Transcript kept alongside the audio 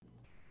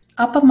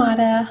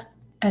Appamada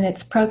and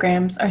its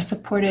programs are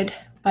supported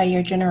by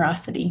your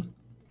generosity,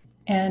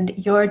 and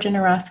your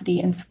generosity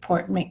and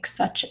support makes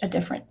such a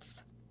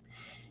difference.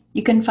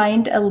 You can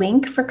find a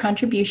link for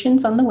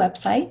contributions on the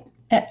website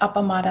at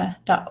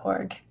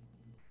appamada.org.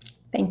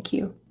 Thank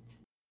you.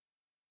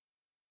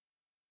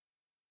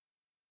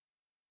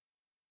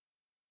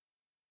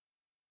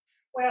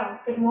 Well,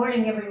 good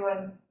morning,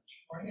 everyone.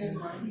 Good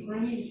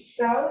morning.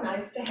 So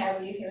nice to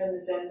have you here in the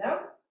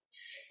Zendo,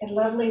 and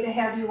lovely to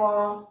have you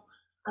all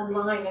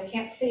online. I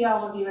can't see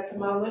all of you at the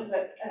moment,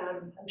 but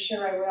I'm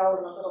sure I will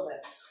in a little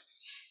bit.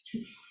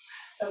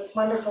 So it's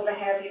wonderful to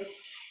have you.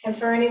 And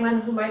for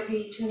anyone who might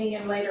be tuning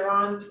in later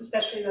on,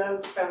 especially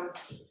those from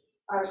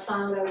our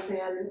sangos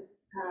in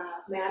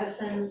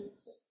Madison,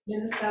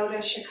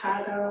 Minnesota,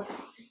 Chicago,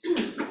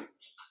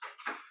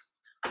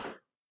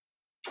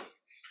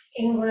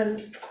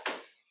 England,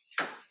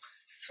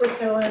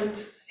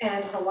 Switzerland,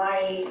 and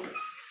Hawaii,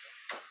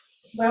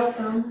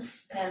 welcome,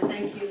 and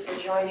thank you for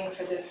joining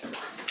for this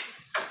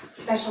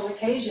special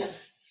occasion.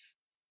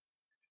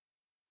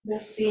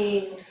 This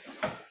being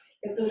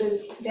the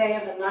Buddha's Day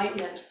of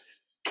Enlightenment.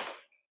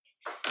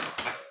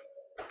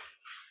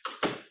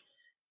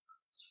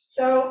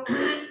 So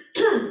I'm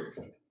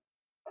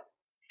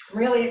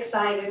really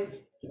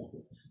excited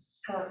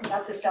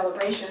about this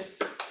celebration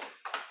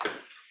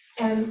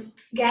and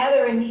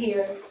gathering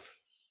here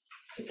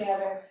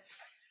together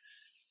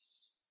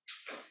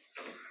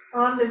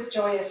on this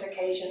joyous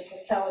occasion to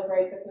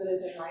celebrate the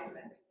Buddha's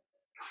enlightenment.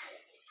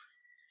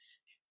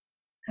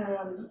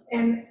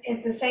 And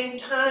at the same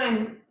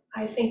time,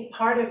 I think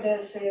part of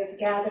this is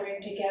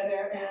gathering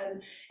together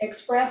and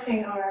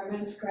expressing our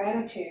immense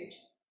gratitude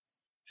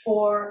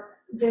for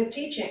the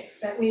teachings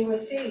that we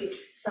received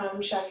from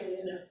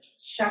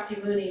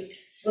Shakyamuni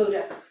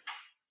Buddha,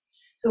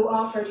 who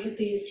offered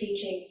these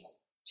teachings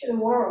to the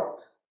world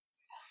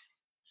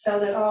so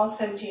that all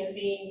sentient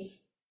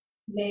beings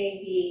may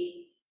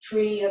be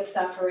free of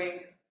suffering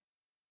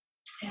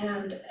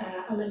and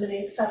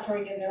eliminate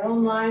suffering in their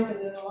own lives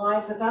and in the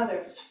lives of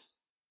others.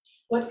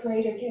 What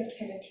greater gift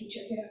can a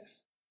teacher give?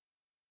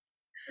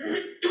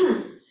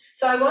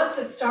 So I want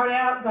to start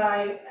out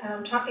by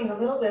talking a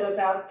little bit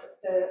about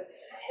the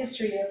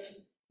history of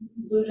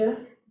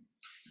Buddha,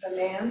 the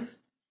man,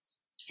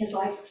 his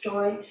life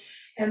story,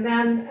 and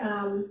then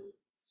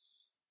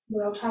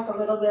we'll talk a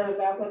little bit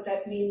about what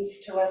that means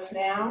to us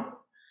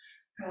now,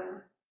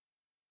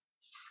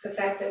 the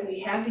fact that we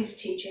have these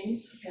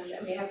teachings and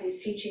that we have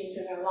these teachings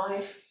in our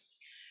life.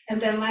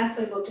 And then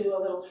lastly, we'll do a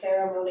little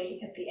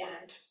ceremony at the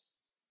end.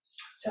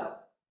 So,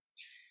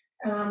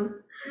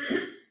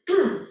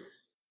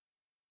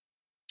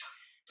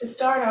 to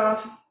start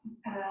off,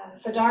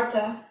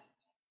 Siddhartha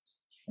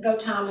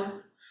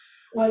Gautama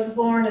was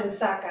born in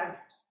Sakka.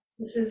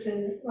 This is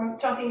we're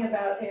talking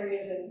about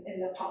areas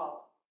in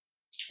Nepal,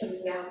 what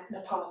is now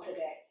Nepal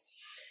today.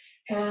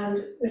 And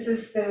this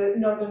is the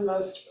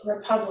northernmost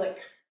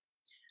republic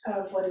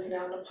of what is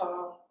now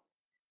Nepal.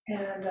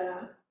 And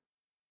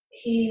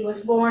he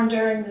was born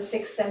during the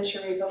 6th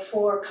century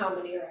before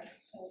Common Era,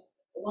 so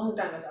a long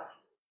time ago.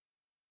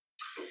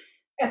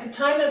 At the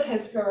time of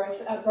his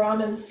birth, a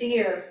Brahmin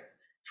seer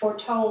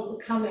foretold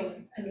the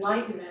coming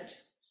enlightenment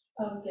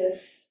of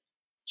this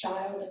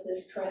child, of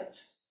this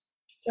prince.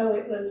 So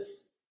it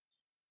was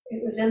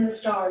in the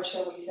stars,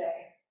 shall we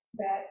say,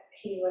 that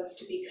he was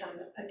to become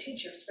a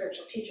teacher, a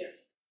spiritual teacher.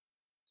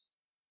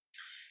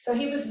 So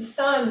he was the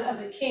son of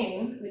the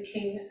king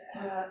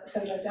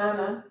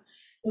Sojadana,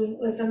 who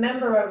was a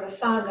member of a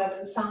sangha,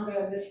 and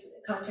sangha in this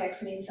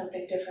context means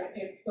something different.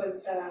 It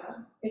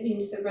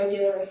means the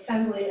regular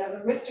assembly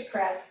of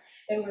aristocrats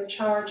that were in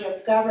charge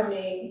of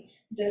governing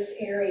this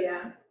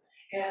area,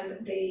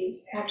 and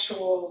the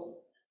actual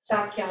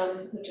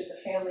Sakyan, which is a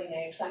family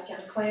name,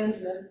 Sakyan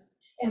clansmen,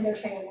 and their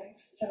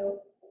families.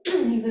 So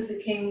he was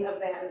the king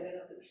of that and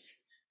of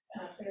this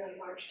very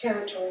large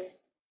territory.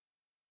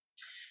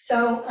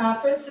 So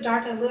Prince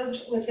Siddhartha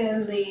lived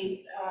within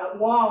the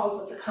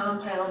walls of the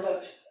compound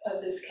of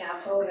this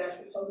castle.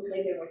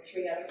 Supposedly there were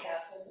 3 other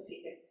castles that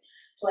he could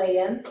play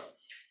in,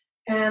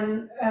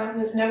 and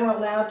was never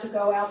allowed to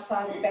go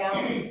outside the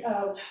bounds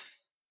of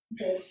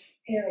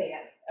this area,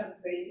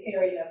 of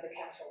the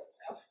castle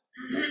itself.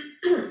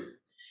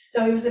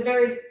 So he was a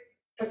very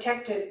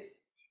protected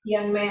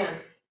young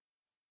man,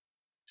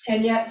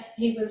 and yet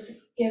he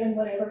was given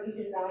whatever he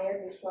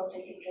desired, was well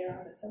taken care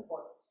of, and so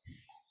forth.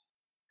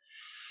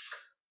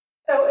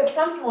 So at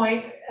some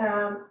point,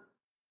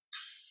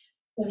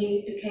 when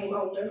he became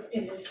older,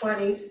 in his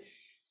 20s,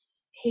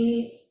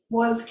 he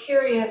was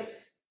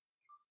curious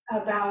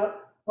about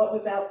what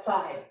was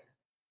outside,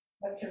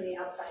 what's in the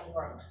outside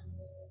world.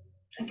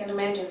 I can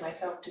imagine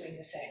myself doing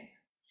the same.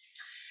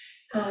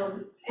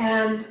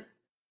 And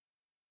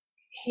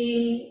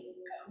he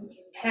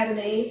had an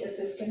aide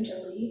assist him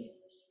to leave,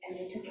 and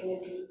he took him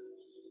into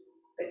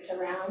the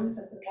surrounds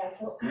of the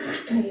castle,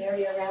 the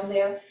area around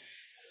there.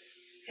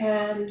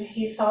 And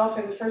he saw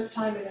for the first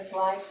time in his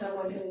life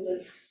someone who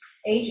was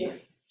aging.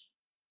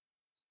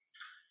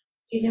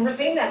 He'd never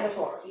seen that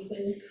before. He'd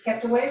been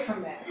kept away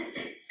from that.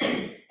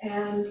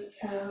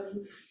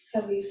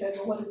 somebody said,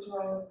 well, what is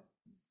wrong with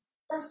this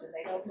person?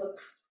 They don't look,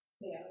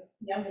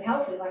 young and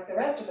healthy like the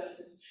rest of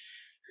us.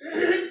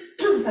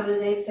 And so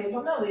his aides say,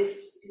 well, no,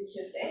 he's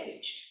just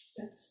aged.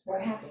 That's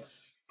what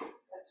happens.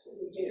 That's what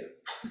we do.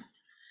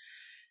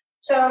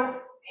 So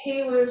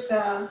he was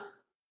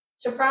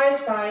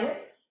surprised by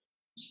it,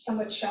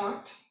 somewhat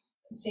shocked,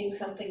 seeing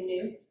something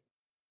new.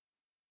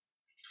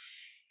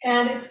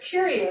 And it's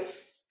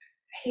curious,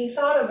 he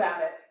thought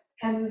about it,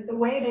 and the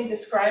way they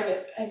describe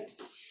it,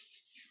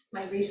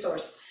 my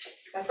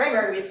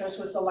primary resource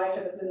was The Life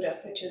of the Buddha,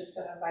 which is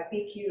by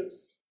Bhikkhu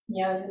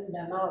Nyan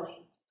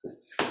Namali.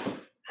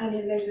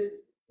 And there's a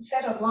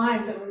set of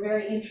lines that were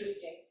very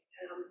interesting,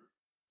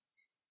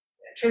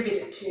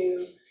 attributed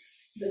to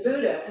the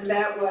Buddha, and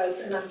that was,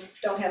 and I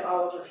don't have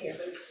all of them here,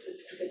 but it's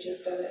the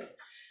gist of it,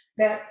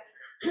 that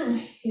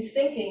he's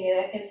thinking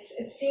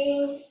it's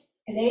seeing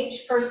an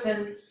aged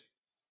person.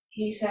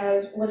 He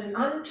says, when an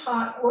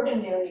untaught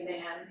ordinary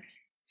man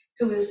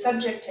who is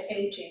subject to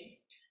aging,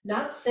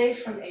 not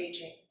safe from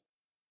aging,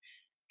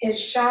 is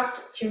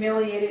shocked,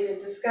 humiliated,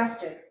 and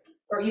disgusted,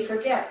 for he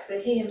forgets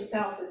that he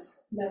himself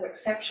is no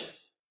exception.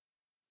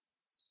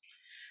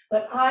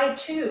 But I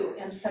too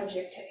am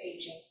subject to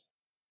aging,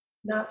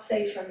 not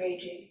safe from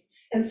aging,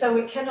 and so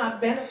it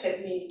cannot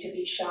benefit me to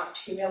be shocked,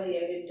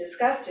 humiliated, and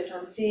disgusted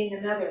on seeing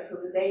another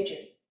who is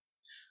aging.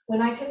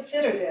 When I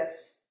consider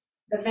this,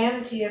 the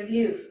vanity of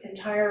youth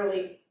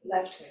entirely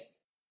left me.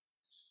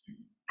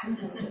 I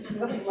just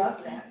really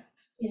love that,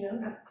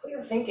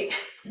 clear thinking.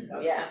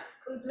 Oh yeah,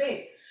 includes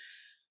me,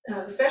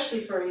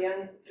 especially for a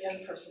young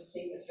person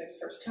seeing this for the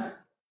first time.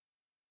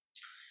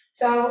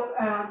 So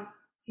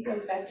he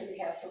goes back to the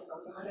castle,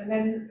 goes on, and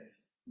then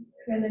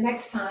the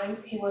next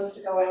time he wants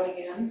to go out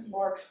again,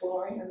 more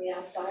exploring on the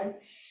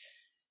outside,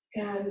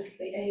 and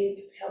the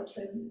aide helps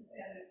him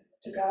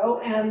to go,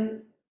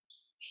 and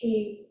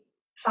he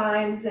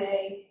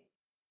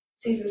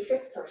sees a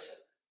sick person.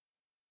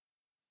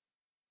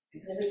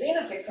 He's never seen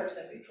a sick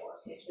person before.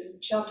 He's been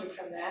sheltered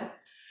from that.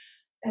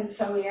 And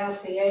so he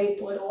asks the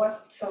aide,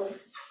 what's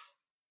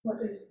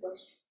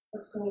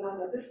going on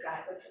with this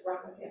guy? What's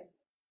wrong with him?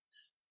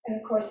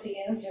 And of course the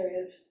answer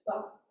is,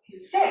 well,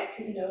 he's sick.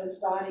 His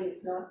body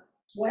is not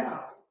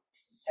well.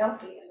 It's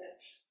healthy, and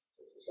this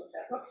is what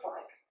that looks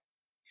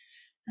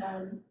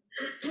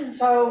like.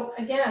 So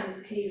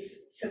again,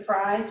 he's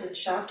surprised and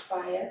shocked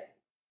by it.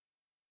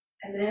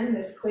 And then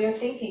this clear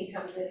thinking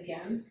comes in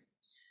again,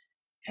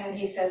 and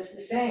he says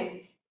the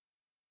same.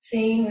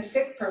 Seeing a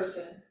sick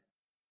person,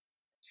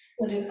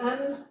 when an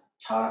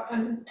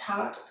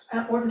untaught,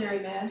 ordinary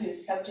man who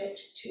is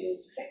subject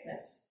to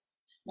sickness,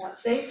 not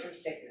safe from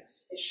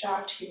sickness, is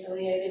shocked,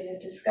 humiliated, and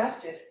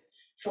disgusted,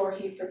 for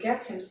he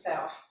forgets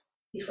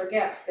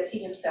that he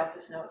himself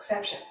is no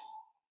exception.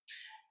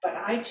 But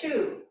I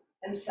too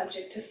am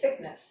subject to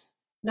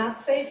sickness, not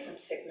safe from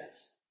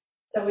sickness.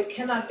 So it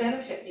cannot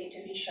benefit me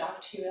to be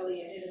shocked,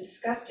 humiliated, and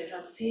disgusted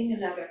on seeing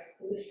another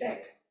who is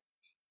sick.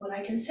 When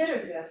I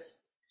considered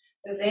this,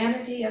 the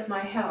vanity of my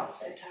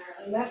health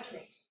entirely left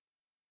me.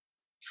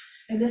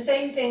 And the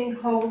same thing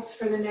holds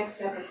for the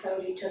next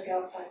episode he took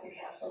outside the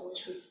castle,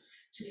 which was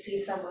to see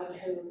someone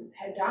who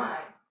had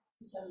died.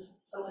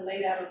 Someone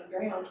laid out on the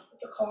ground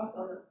with the cloth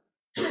on it,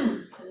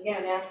 and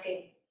again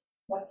asking,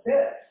 what's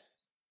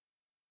this?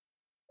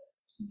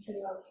 He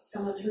said, well, it's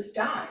someone who's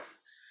died.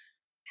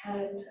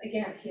 And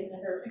again, he had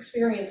never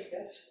experienced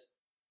this.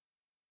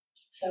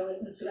 So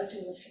it was left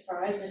him with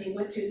surprise, but he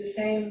went through the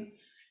same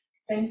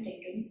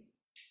thinking,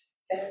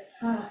 that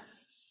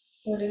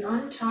when an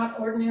untaught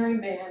ordinary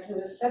man who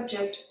is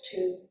subject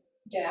to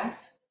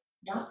death,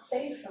 not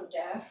safe from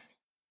death,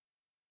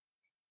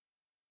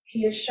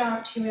 he is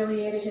shocked,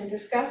 humiliated, and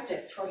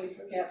disgusted, for he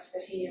forgets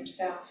that he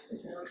himself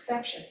is no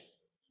exception.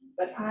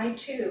 But I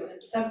too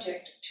am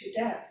subject to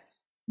death,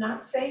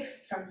 not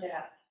safe from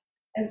death.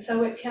 And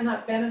so it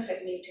cannot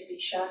benefit me to be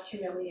shocked,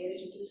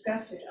 humiliated, and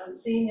disgusted on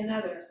seeing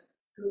another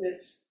who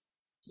is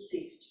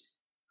deceased.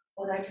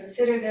 When I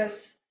consider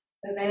this,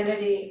 the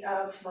vanity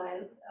of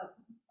my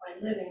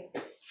living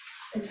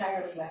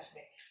entirely left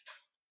me.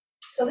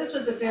 So this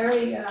was a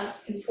very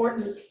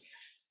important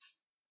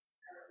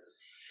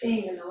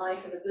thing in the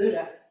life of the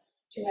Buddha,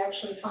 to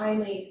actually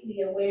finally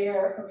be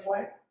aware of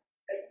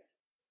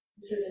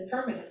this is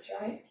impermanence,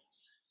 right?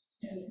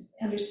 And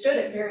understood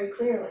it very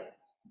clearly.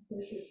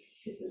 This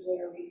is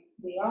where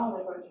we all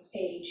are going to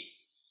age,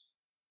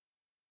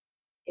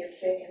 get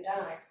sick, and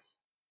die.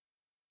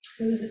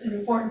 So it was an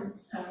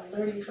important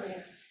learning for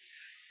him.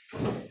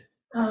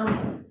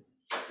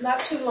 Not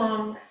too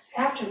long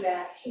after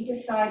that, he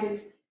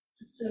decided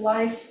the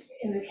life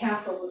in the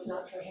castle was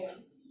not for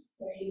him.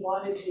 Where he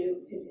wanted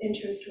to, his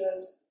interest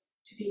was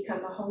to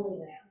become a holy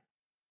man.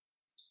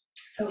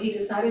 So he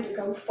decided to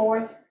go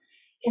forth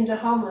into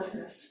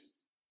homelessness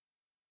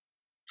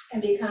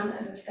and become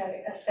an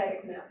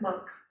ascetic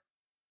monk.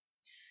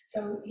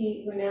 So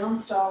he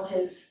renounced all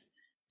his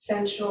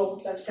sense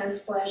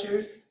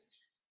pleasures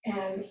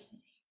and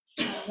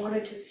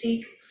wanted to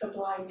seek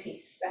sublime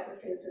peace. That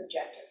was his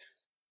objective.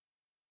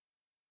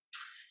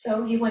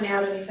 So he went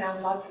out and he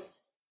found lots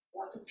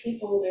lots of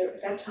people there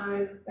at that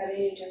time, that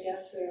age, I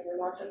guess, there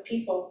were lots of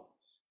people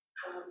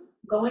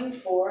going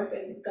forth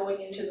and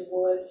going into the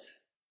woods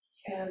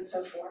and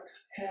so forth.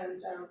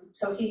 And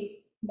so he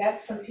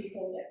met some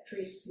people, met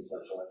priests and so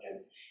forth.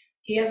 And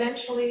he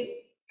eventually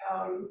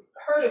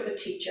heard of the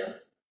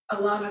teacher,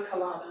 Alana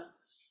Kalana,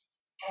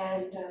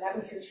 and that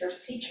was his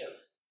first teacher.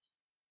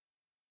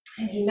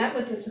 And he met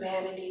with this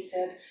man and he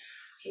said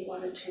he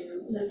wanted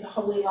to live the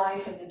holy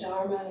life and the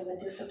Dharma and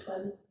the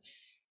discipline,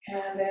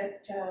 and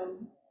that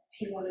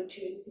he wanted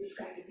this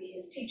guy to be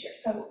his teacher.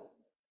 So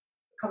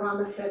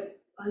Kalama said,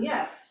 well,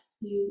 yes,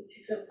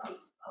 if a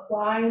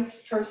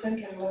wise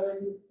person can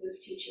learn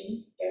this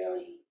teaching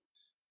fairly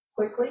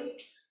quickly,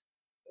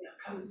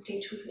 come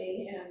teach with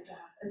me.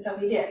 And so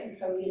he did. And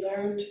so he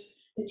learned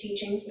the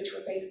teachings, which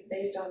were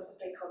based on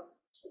what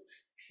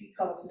he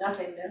calls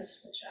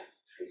nothingness, which I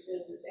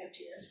presume is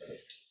emptiness, but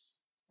it's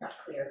not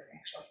clear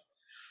actually.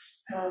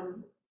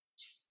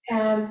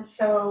 And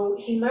so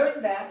he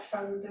learned that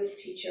from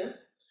this teacher,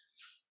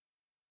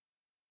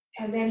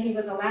 and then he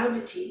was allowed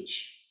to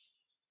teach.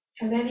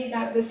 And then he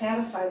got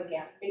dissatisfied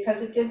again because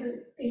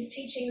these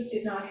teachings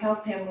did not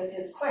help him with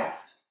his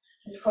quest.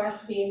 His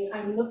quest being,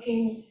 I'm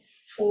looking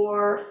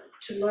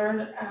to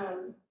learn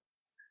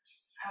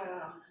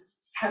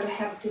how to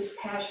have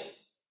dispassion,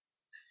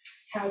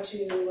 how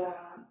to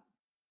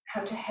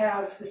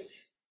have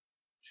this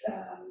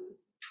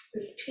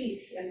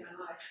peace in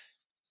my life.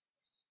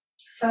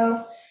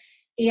 So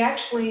he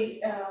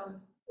actually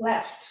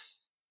left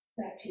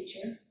that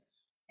teacher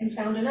and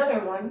found another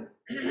one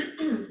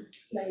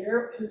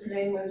later, whose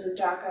name was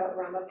Udaka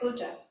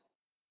Ramaputta.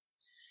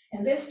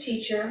 And this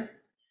teacher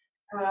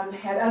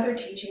had other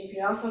teachings.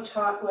 He also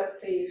taught what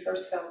the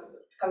first fellow,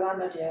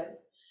 Kalama, did.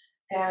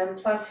 And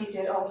plus he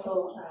did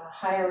also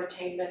higher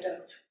attainment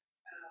of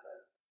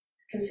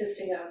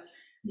consisting of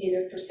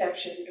neither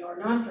perception nor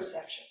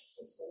non-perception,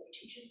 just so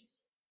teaching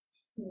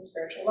in the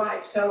spiritual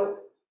life. So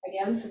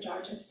again,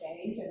 Siddhartha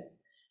stays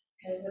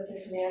and with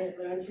this man and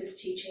learns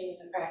his teaching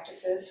and the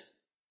practices.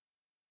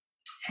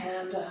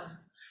 And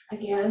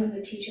again,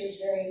 the teacher is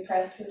very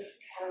impressed with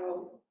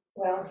how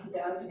well he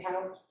does and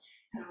how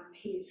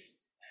he's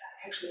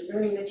actually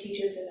learning the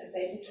teachers and is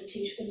able to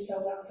teach them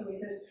so well. So he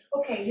says,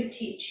 okay, you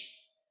teach.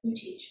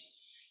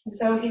 And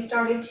so he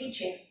started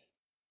teaching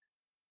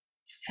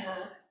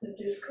with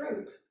this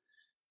group.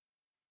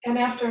 And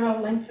after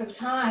a length of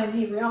time,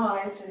 he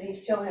realized, and he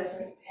still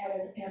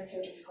hadn't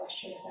answered his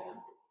question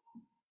about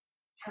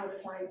how to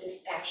find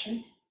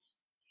dispassion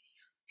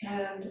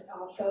and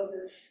also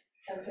this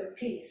sense of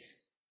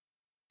peace.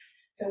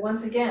 So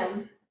once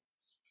again,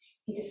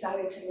 he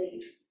decided to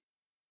leave.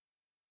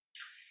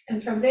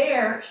 And from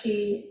there,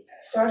 he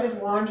started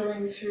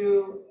wandering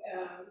through,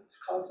 it's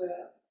called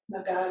the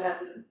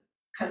Magadhan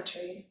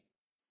country.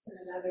 It's in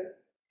another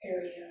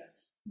area of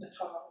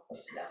Nepal,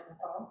 it's now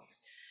Nepal.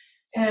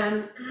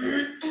 And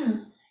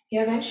he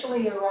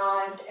eventually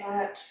arrived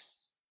at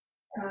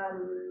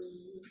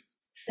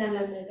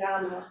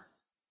Senanagama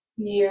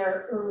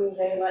near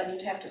Uruvela, and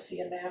you'd have to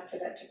see a map for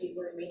that to be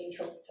very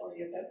meaningful for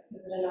you, but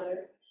this is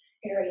another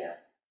area.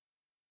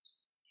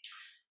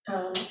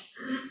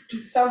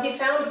 So he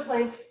found a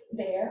place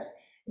there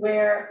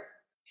where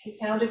he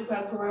found a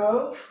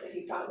grove that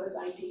he thought was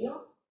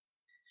ideal.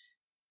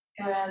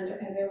 And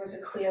there was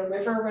a clear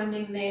river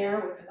running there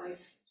with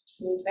nice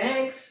smooth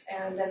banks.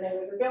 And then there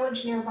was a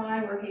village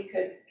nearby where he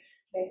could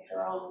make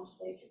her alms,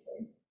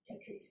 basically,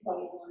 take his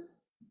bowl and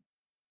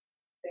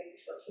beg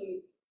for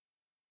food.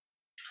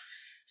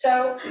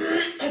 So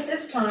at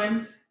this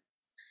time,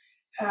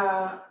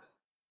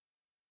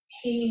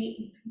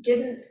 he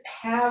didn't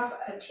have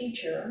a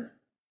teacher,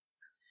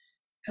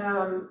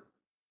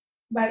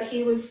 but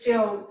he was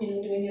still,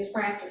 doing his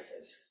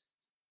practices.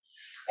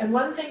 And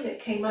one thing that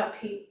came up,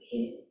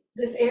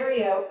 this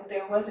area,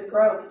 there was a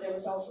grove, but there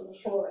was also the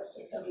forest,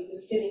 and so he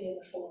was sitting in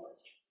the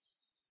forest.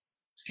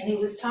 And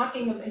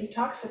he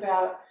talks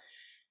about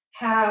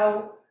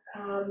how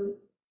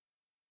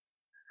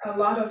a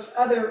lot of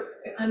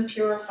other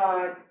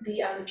unpurified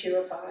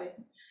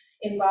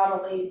in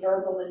bodily,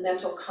 verbal, and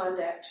mental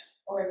conduct,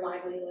 or in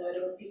livelihood,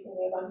 or people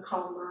who have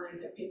uncalm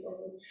minds, or people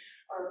who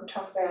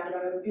talk bad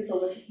about other people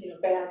with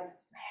bad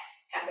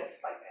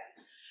habits like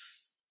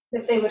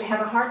that they would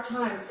have a hard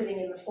time sitting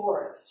in the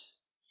forest,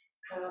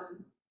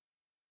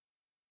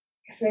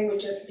 because they would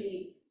just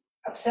be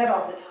upset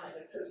all the time.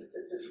 It's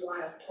this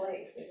wild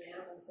place, there's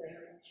animals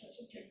there and such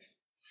a thing.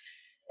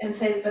 And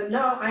say, but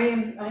no, I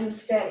am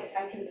steady.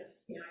 I can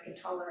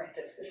tolerate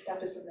this. This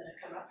stuff isn't going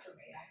to come up for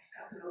me. I've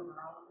gotten over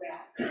all of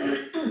that.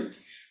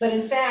 But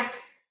in fact,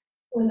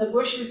 when the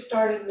bushes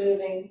started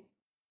moving,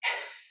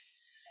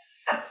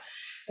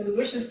 and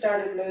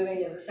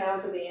the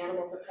sounds of the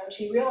animals approach,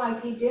 he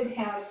realized he did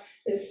have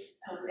this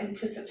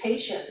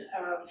anticipation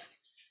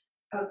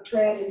of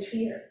dread and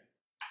fear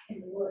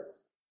in the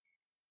woods.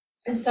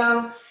 And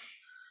so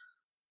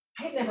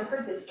I had never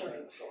heard this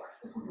story before.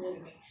 This is new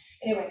to me.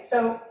 Anyway,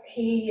 so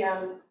he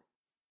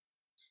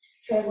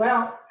said,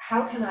 well,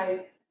 how can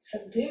I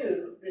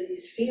subdue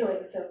these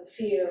feelings of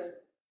fear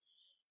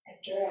and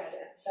dread.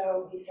 And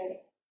so he said,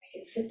 I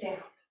can sit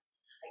down.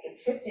 I can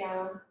sit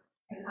down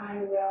and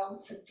I will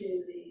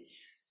subdue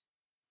these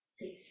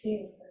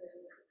feelings.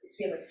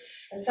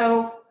 And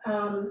so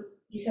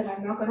he said,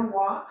 I'm not going to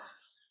walk.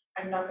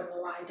 I'm not going to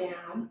lie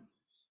down.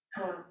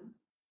 I'm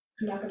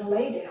not going to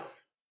lay down.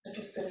 I'm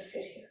just going to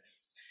sit here.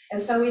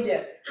 And so he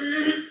did.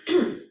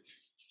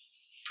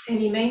 And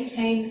he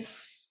maintained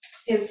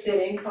his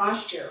sitting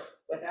posture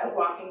without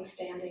walking,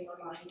 standing, or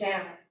lying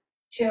down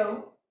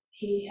till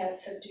he had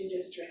subdued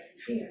his dread and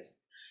fear.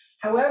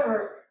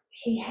 However,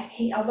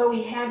 he although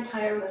he had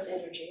tireless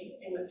energy,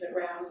 it was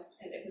aroused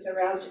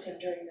at him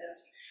during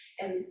this,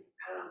 and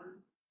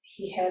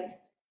he had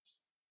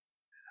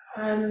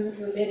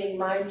unremitting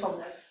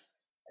mindfulness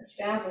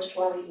established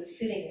while he was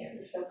sitting there. He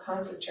was so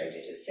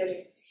concentrated his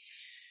sitting.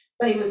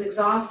 But he was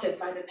exhausted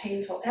by the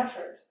painful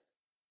effort.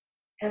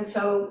 And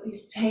so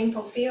these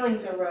painful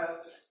feelings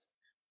arose.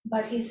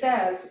 But he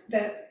says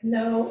that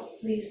no,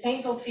 these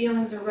painful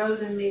feelings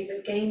arose in me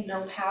but gained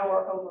no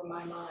power over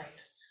my mind.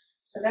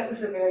 So that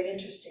was a very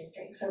interesting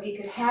thing. So he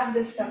could have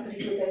this stuff, but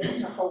he was able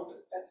to hold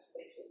it. That's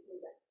basically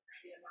the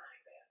idea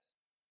behind that.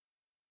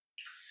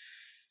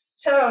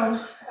 So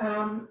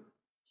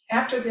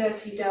after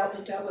this, he dealt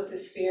with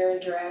this fear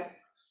and dread.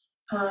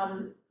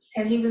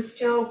 And he was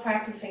still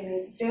practicing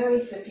these very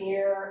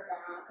severe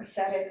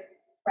ascetic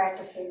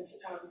practices.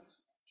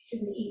 He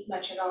didn't eat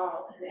much at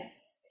all. And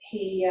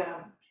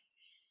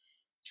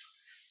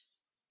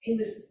he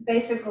was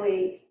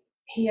basically,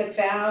 he had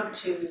vowed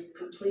to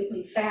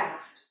completely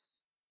fast.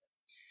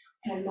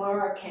 And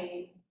Mara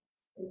came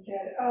and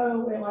said,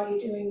 oh, well, are you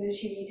doing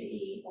this? You need to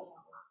eat. Blah, blah,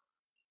 blah.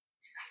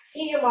 I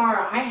see you,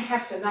 Mara, I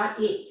have to not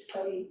eat.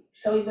 So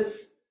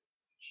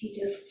he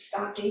just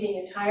stopped eating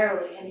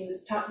entirely. And he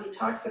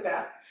talks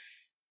about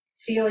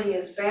feeling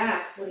his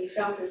back. When he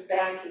felt his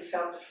back, he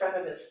felt the front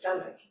of his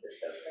stomach. He was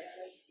so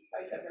bad,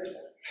 vice versa.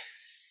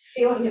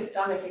 Feeling his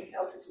stomach, he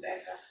felt his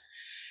back up.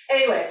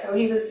 Anyway, so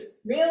he was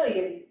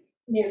really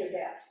near to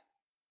death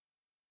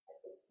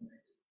at this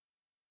point.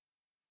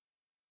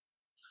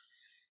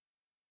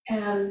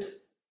 And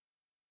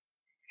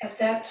at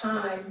that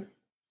time,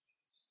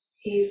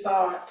 he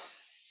thought,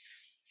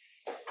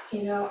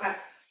 I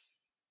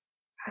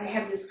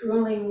have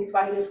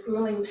by this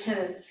grueling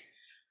penance,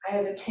 I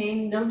have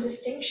attained no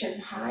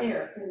distinction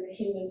higher than the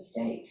human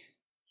state,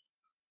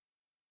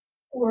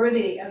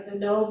 worthy of the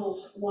noble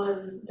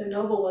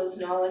one's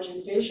knowledge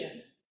and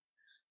vision.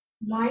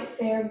 Might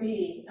there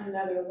be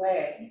another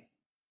way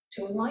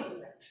to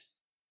enlightenment,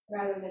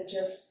 rather than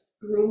just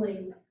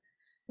grueling,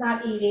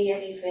 not eating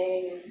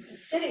anything and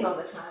sitting all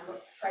the time,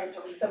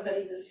 rightfully so, but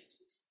he was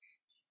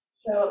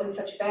so in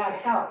such bad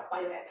health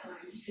by that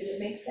time, did it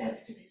make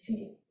sense to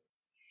continue?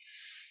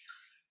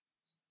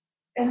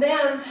 And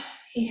then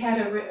he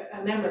had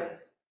a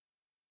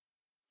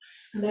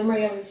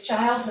memory of his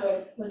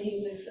childhood when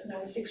he was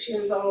around 6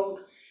 years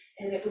old,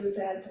 and it was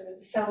at the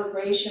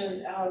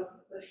celebration of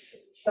the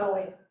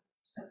sowing.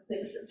 It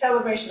was a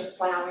celebration of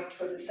plowing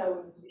for the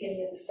sowing,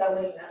 beginning of the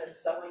sowing, not of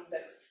sowing,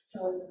 but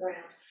sowing the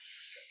ground.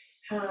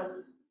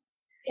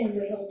 In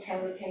the little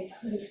town he came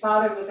from. His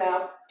father was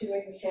out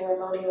doing the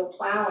ceremonial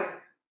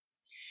plowing.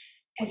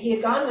 And he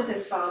had gone with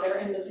his father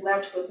and was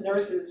left with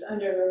nurses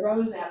under a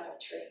rose apple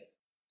tree.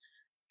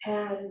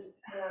 And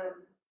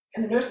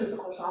the nurses, of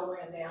course, all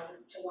ran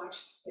down to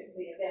watch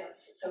the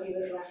events. So he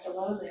was left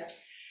alone there.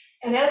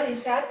 And as he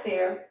sat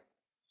there,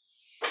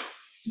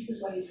 this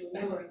is what he's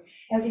remembering.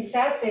 As he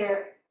sat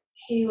there,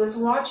 he was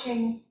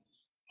watching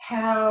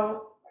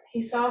how he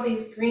saw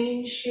these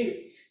green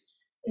shoots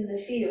in the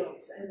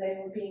fields and they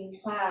were being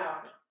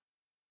plowed.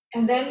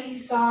 And then he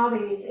saw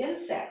these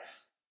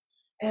insects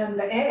and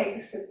the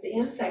eggs that the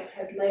insects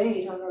had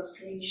laid on those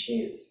green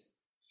shoots.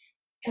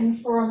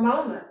 And for a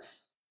moment,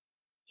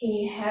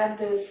 he had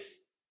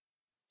this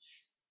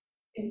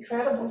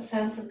incredible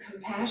sense of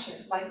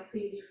compassion, like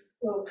these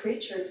little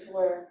creatures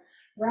were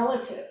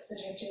relatives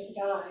that had just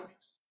died.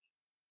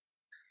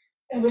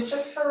 It was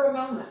just for a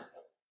moment.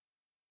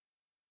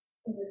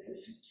 It was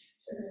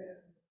this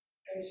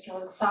very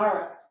strong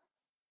sorrow.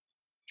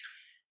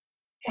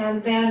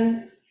 And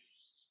then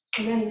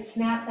he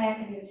snapped back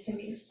and he was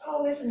thinking,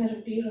 oh, isn't it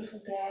a beautiful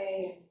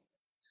day?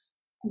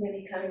 And then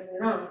he kind of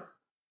went on.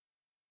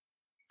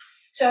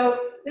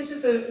 So this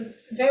is a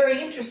very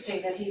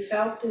interesting that he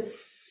felt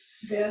this,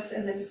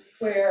 and then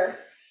where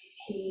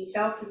he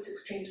felt this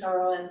extreme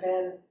sorrow and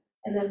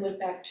then went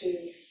back to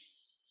the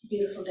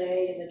beautiful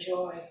day and the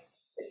joy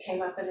that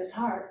came up in his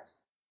heart,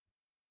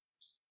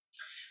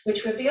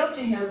 which revealed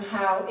to him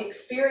how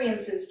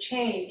experiences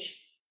change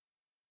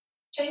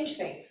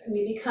things. And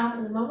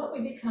the moment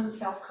we become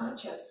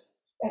self-conscious,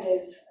 that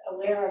is,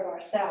 aware of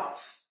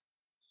ourself,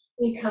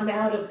 we come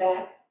out of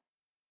that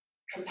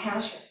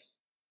compassion.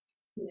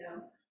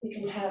 We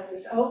can have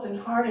this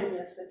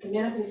open-heartedness, but the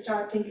minute we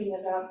start thinking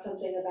about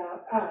something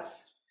about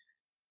us,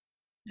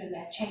 then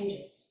that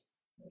changes.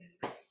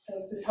 So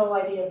it's this whole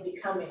idea of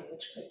becoming,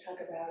 which we talk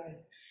about in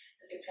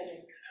the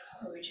dependent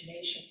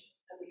origination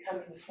of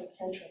becoming the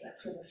central.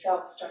 That's when the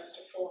self starts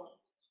to form.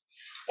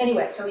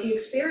 Anyway, so he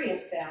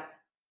experienced that.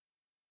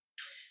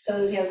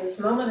 So he has this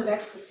moment of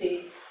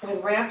ecstasy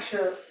when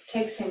rapture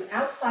takes him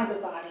outside the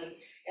body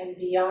and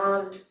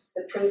beyond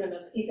the prison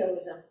of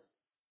egoism,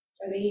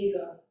 or the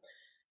ego.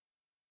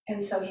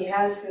 And so he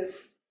has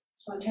this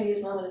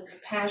spontaneous moment of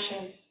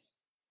compassion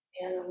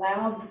and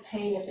allowed the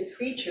pain of the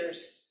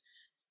creatures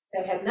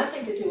that had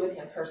nothing to do with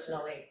him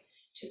personally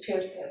to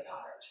pierce his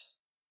heart.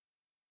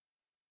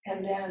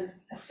 And then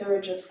a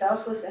surge of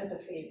selfless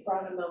empathy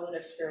brought a moment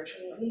of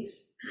spiritual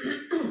release.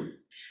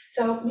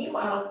 So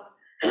meanwhile,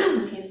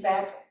 he's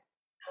back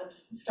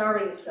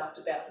starving himself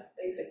to death,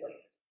 basically.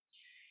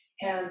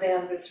 And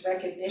then this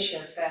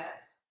recognition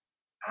that,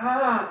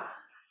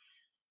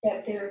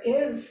 that there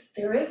is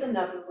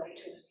another way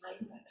to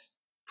enlightenment.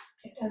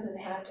 It doesn't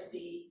have to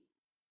be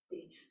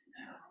these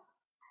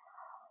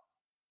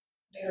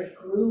very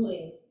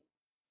grueling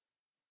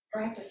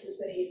practices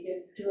that he'd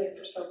been doing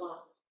for so long.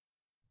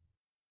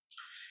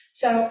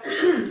 So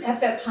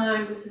at that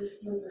time, this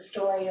is the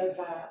story of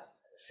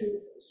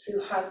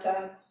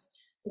Suhata,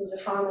 who's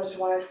a farmer's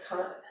wife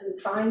who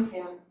finds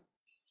him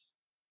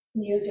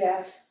near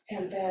death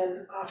and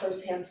then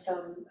offers him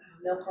some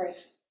milk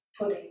rice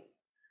pudding,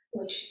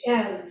 which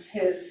ends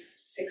his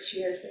 6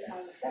 years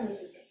of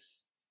asceticism.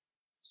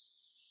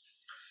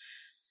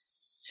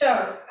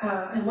 So,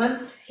 and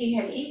once he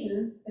had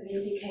eaten and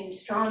he became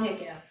strong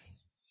again,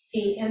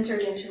 he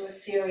entered into a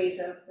series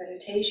of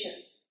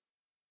meditations,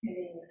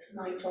 ending with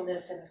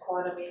mindfulness and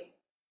equanimity.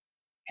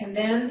 And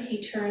then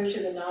he turned to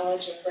the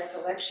knowledge and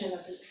recollection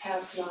of his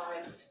past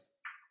lives.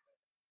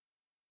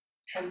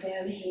 And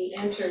then he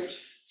entered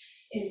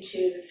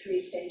into the 3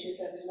 stages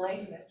of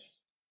enlightenment.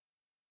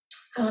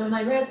 And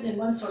I read in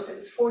one source it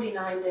was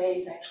 49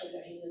 days actually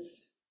that he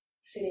was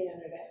sitting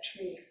under that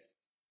tree.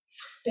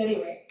 But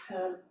anyway,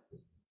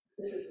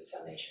 this is a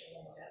summation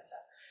of all that stuff.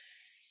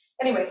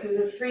 Anyway, through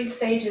the 3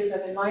 stages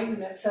of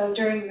enlightenment. So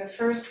during the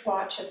first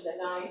watch of the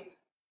night,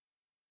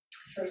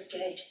 first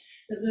stage,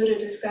 the Buddha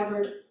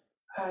discovered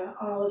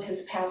all of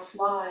his past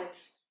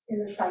lives in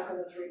the cycle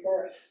of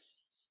rebirth,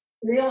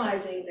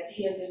 realizing that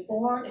he had been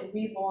born and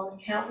reborn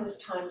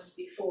countless times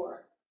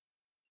before.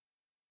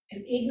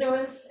 And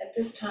ignorance, at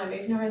this time,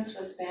 ignorance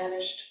was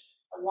banished,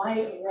 a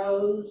light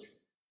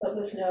arose, but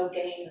with no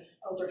gain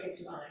over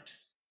his mind.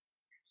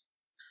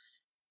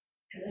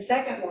 In the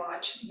second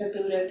watch, the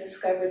Buddha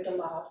discovered the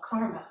law of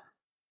karma.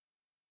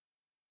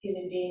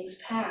 Human beings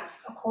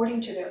pass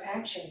according to their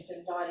actions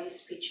in body,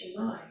 speech, and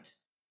mind.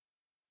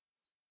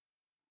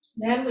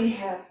 Then we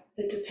have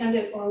the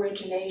dependent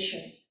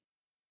origination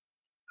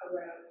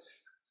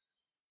arose,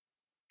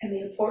 and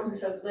the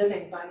importance of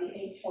living by the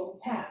Eightfold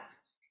Path.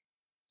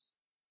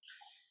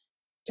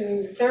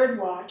 During the third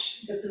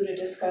watch, the Buddha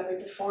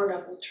discovered the Four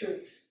Noble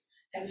Truths,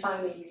 and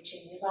finally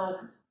reaching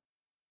Nirvana.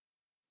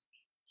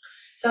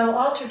 So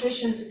all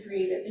traditions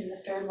agree that in the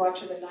third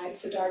watch of the night,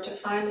 Siddhartha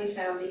finally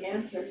found the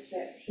answers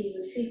that he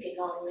was seeking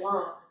all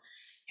along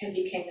and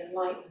became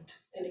enlightened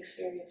and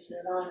experienced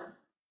Nirvana.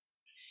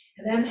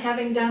 And then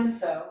having done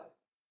so,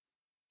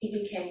 he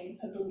became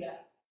a Buddha,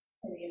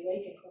 or the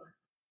awakened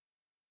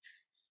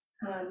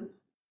one.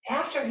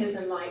 After his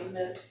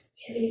enlightenment,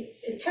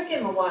 it took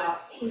him a while.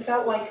 He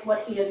felt like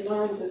what he had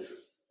learned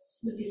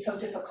would be so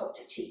difficult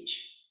to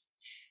teach.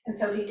 And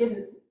so he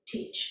didn't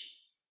teach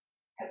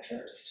at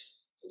first.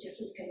 He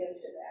just was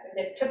convinced of that. And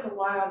it took a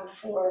while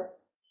before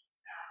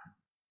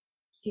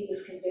he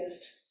was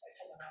convinced by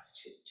someone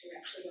else to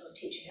actually go and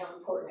teach and how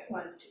important it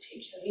was to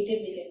teach. So he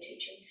did begin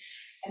teaching.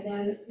 And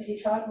then he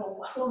thought,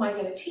 well, who am I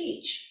going to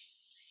teach?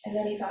 And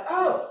then he thought,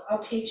 oh, I'll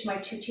teach my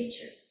 2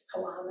 teachers,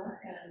 Kalama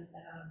and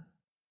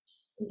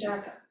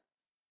Udaka.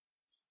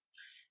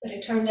 But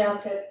it turned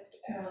out that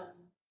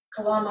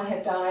Kalama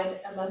had died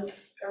a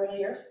month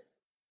earlier,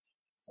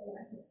 so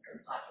that was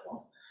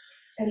impossible.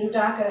 And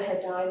Udaka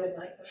had died the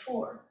night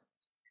before.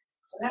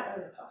 Well, that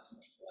wasn't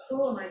possible. So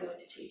who am I going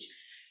to teach?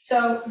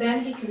 So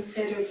then he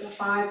considered the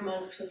 5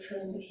 monks with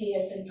whom he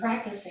had been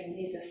practicing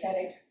these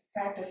ascetic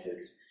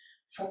practices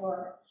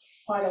for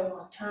quite a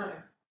long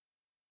time.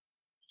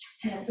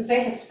 And because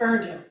they had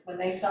spurned him. When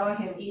they saw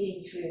him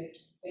eating food,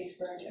 they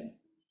spurned him.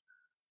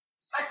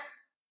 What?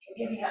 You're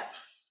giving up.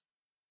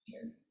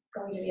 You're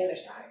going to the other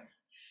side.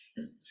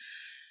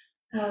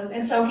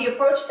 And so he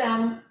approached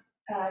them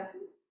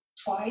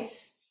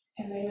twice,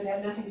 and they would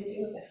have nothing to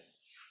do with it.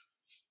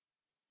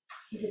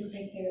 He didn't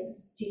think their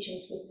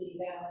teachings would be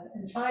valid.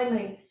 And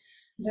finally,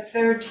 the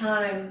third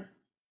time,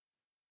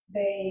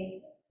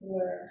 they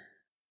were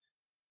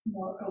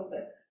more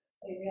open.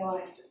 They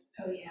realized,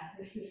 oh yeah,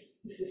 this is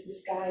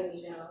this guy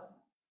we know,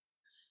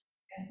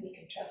 and we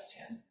can trust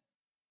him.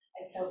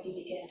 And so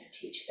he began to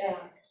teach them.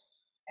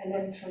 And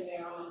then from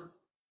there on,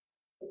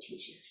 the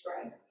teaching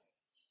spread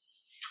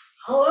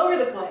all over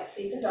the place,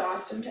 even to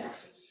Austin,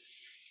 Texas.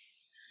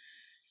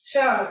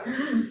 So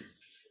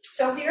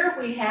here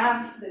we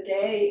have the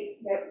day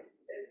that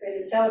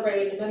is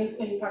celebrated in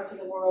many parts of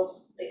the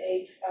world, the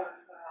 8th of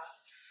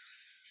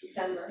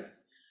December.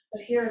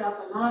 But here in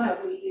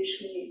Appamana, we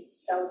usually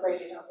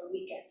celebrate it on the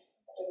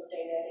weekends, whatever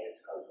day that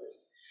is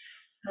closest.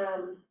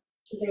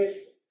 There's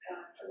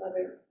some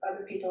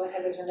other people have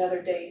had. There's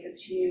another date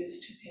that's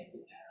used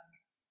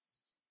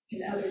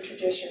in other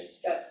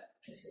traditions, but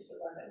this is the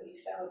one that we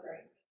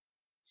celebrate.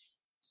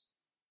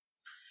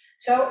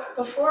 So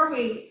before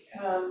we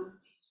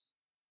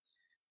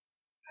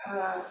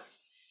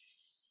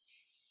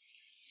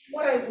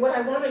what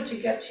I wanted to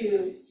get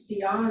to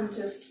beyond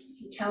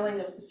just the telling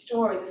of the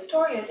story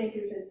I think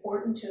is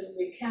important to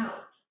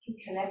recount and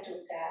connect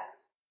with that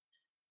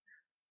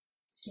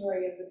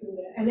story of the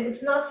Buddha. And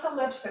it's not so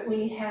much that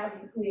we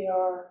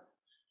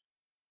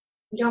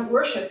don't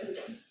worship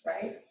Buddha,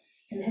 right?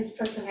 And his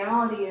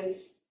personality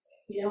is,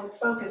 we don't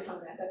focus on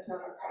that, that's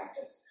not our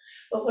practice.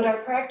 But what our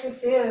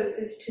practice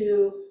is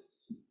to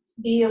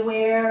be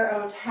aware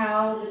of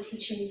how the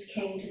teachings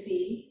came to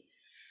be.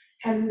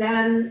 And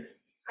then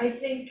I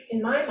think,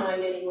 in my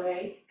mind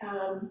anyway,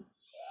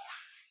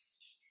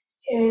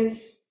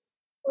 is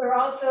we're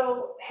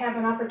also have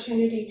an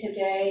opportunity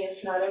today,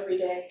 if not every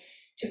day,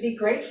 to be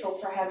grateful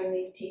for having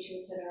these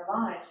teachings in our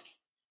lives.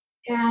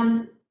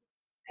 And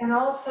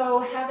also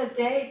have a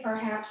day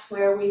perhaps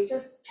where we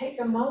just take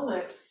a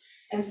moment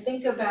and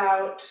think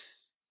about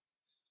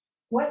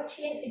what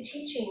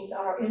teachings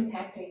are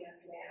impacting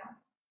us now.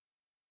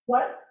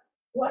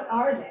 What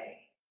are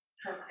they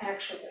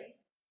actually?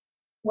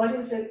 What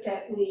is it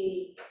that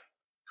we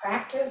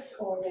practice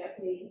or that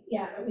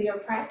we are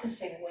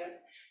practicing with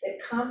that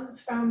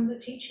comes from the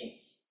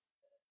teachings?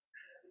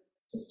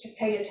 Just to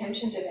pay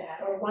attention to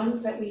that, or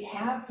ones that we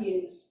have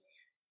used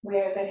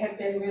that have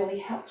been really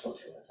helpful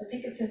to us. I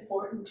think it's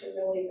important to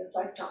really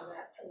reflect on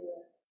that so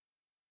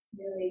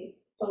we really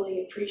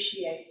fully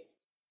appreciate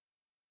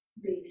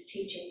these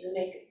teachings and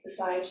make,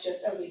 besides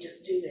just, we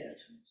just do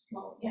this.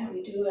 Well, yeah,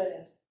 we do it,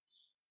 and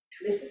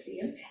this is the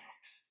impact.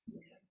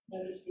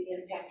 Notice the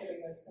impact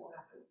every once in a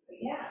while. So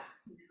yeah,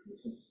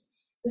 this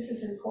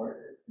is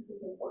important. This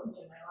is important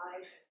in my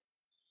life.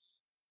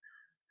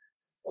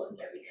 It's important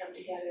that we come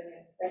together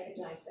and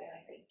recognize that,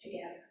 I think,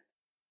 together.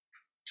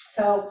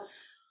 So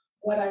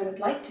what I would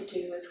like to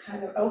do is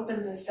kind of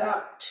open this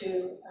up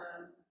to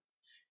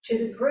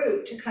the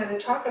group to kind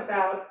of talk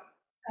about,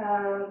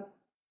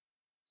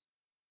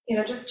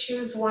 just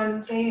choose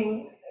one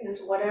thing,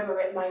 is whatever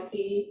it might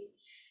be,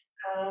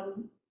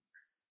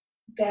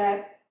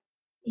 that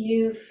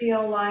you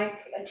feel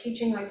like a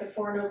teaching like the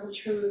Four Noble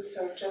Truths,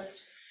 or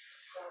just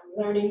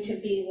learning to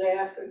be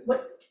with.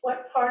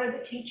 What part of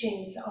the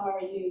teachings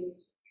are you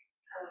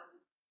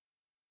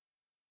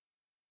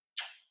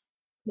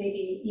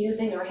maybe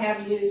using or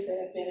have used that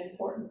have been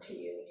important to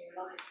you in your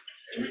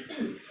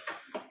life?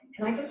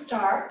 And I can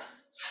start.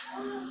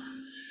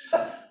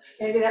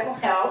 Maybe that will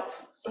help,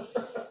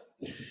 because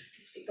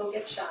people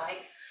get shy.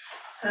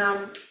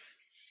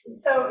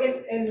 So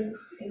in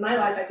my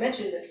life, I've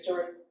mentioned this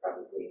story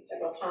probably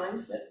several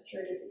times, but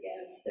here it is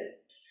again.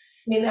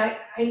 That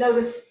I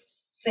notice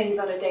things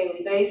on a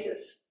daily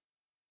basis.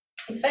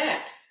 In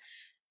fact,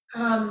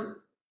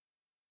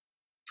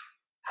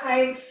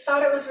 I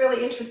thought it was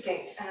really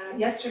interesting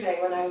yesterday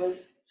when I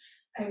was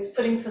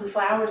putting some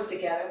flowers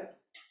together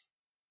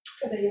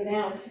for the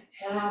event,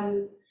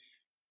 and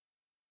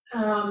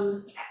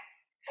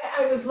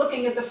I was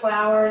looking at the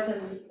flowers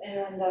and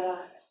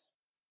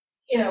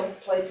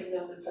placing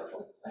them and so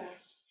forth,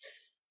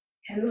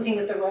 and looking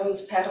at the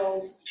rose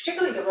petals,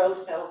 particularly the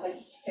rose petals, like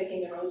just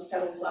taking the rose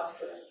petals off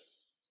their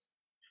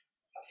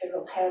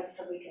little heads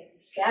so we can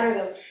scatter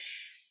them.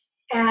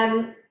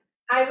 And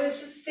I was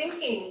just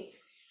thinking,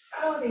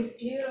 oh, these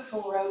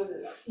beautiful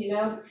roses,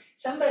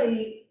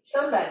 somebody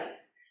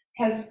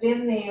has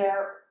been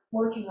there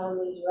working on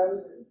these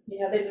roses.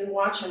 They've been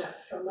watching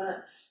it for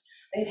months.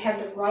 They've had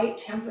the right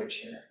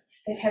temperature.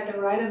 They've had the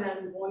right amount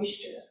of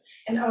moisture.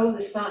 And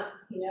the sun,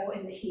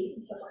 and the heat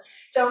and so forth.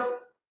 So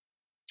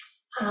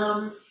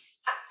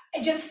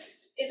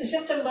it was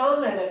just a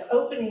moment of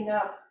opening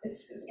up.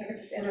 It's like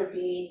this inner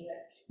being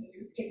that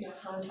Thich Nhat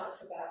Hanh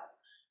talks about,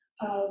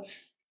 of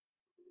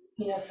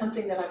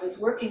something that I was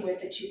working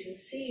with, that you can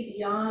see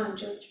beyond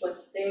just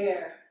what's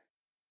there,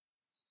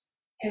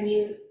 and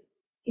you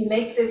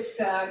make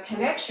this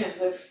connection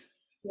with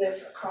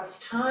across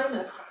time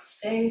and across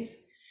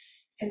space.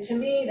 And to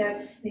me,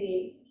 that's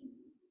the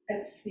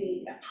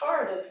a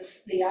part of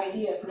the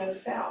idea of no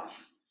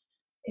self,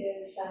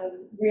 is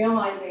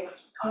realizing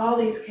all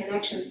these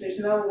connections. There's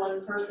no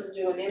one person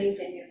doing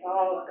anything. It's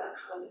all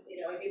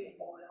everything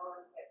going on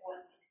at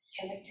once,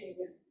 connecting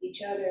with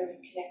each other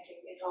and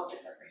connecting in all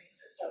different ways.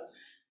 So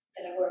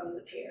then a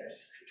rose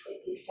appears,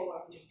 completely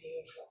formed and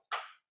beautiful.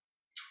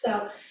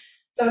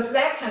 So it's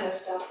that kind of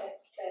stuff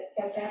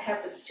that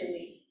happens to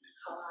me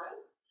a lot.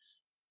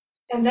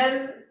 And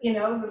then,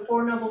 the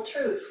Four Noble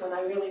Truths, when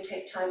I really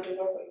take time to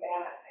work with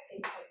that, I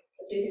think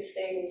the biggest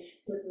thing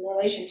is in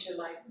relation to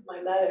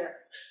my mother,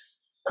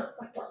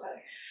 my poor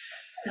mother.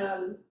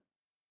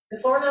 The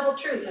Four Noble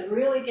Truths, and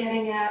really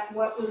getting at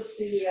what was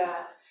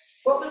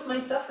my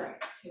suffering.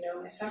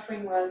 My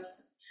suffering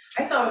was,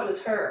 I thought it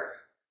was her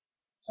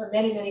for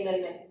many, many,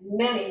 many, many,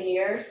 many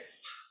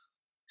years.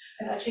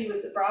 I thought she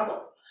was the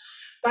problem.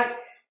 But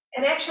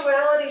in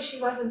actuality,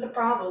 she wasn't the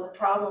problem. The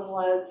problem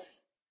was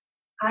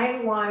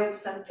I wanted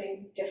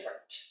something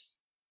different.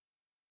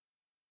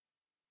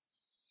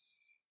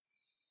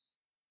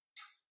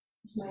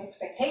 It's my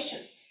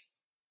expectations.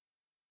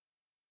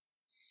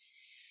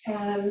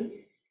 And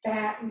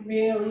that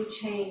really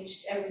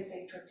changed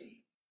everything for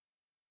me.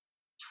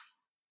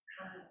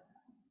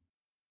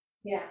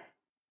 Yeah.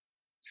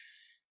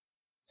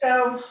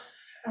 So,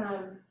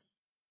 then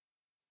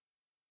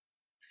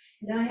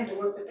I had to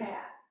work with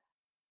that.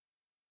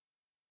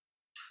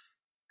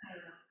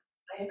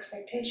 My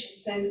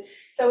expectations. And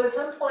so at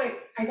some point,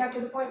 I got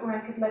to the point where I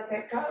could let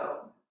that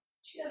go.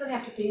 She doesn't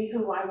have to be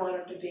who I want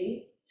her to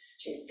be.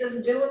 She's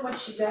just doing what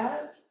she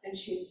does, and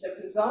she's a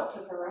result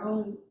of her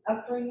own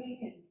upbringing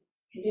and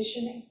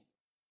conditioning.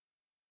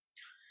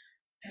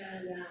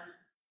 And,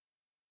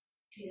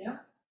 you know,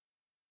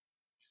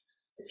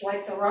 it's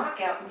like the rock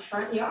out in the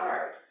front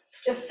yard.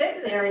 It's just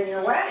sitting there in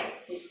your way.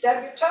 You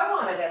stub your toe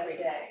on it every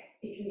day.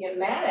 You can get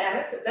mad at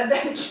it, but that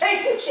doesn't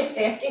change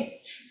anything,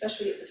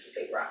 especially if it's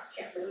a big rock,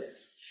 can't move it.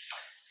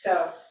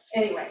 So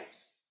anyway,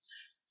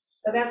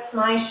 so that's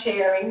my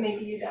sharing.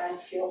 Maybe you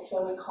guys feel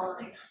so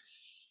inclined.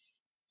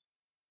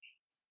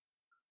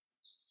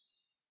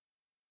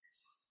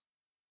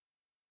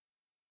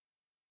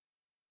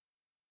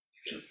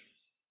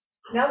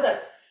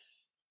 Nelda.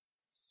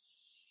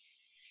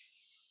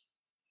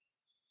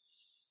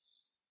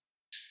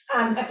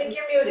 I think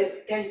you're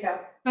muted. There you go.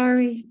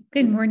 Sorry.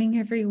 Good morning,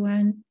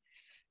 everyone.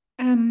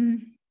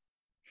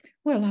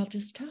 Well, I'll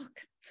just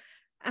talk.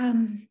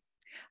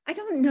 I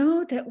don't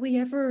know that we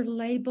ever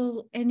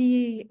label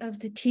any of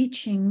the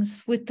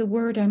teachings with the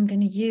word I'm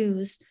going to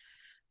use,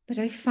 but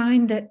I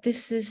find that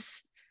this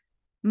is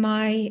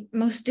my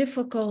most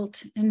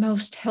difficult and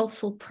most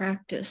helpful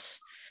practice.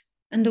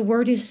 And the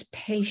word is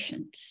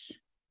patience.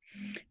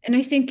 And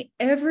I think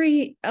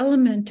every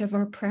element of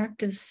our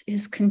practice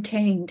is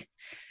contained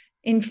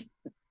in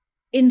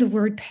the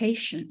word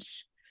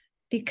patience,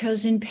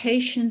 because in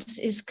patience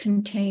is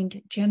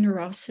contained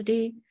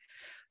generosity,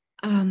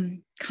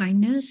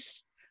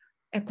 kindness,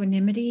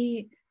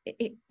 equanimity.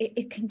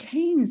 It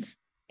contains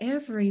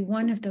every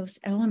one of those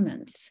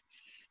elements.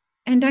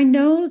 And I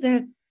know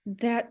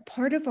that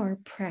part of our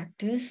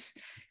practice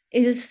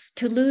is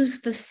to lose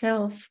the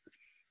self,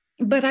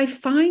 but I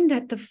find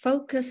that the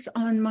focus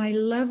on my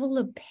level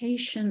of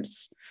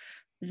patience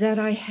that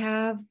I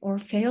have or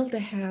fail to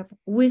have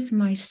with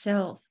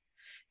myself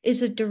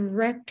is a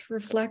direct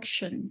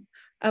reflection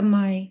of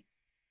my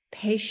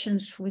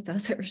patience with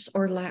others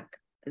or lack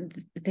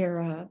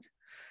thereof.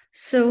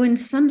 So in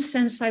some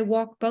sense, I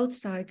walk both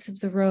sides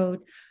of the road,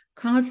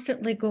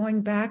 constantly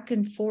going back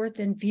and forth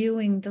and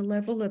viewing the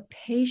level of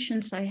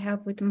patience I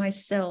have with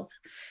myself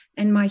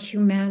and my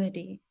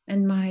humanity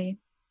and my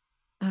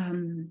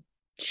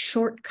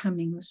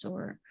shortcomings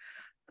or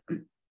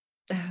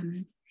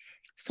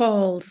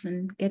falls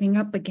and getting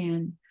up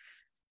again,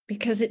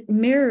 because it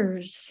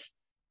mirrors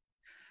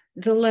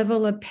the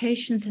level of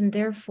patience and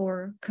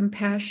therefore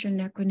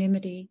compassion,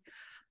 equanimity,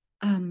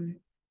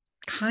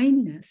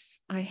 kindness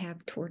I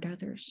have toward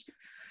others.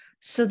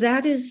 So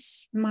that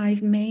is my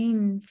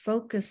main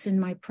focus in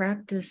my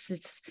practice.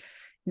 It's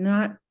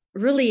not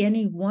really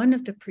any one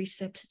of the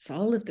precepts, it's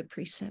all of the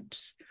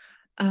precepts.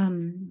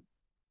 I'm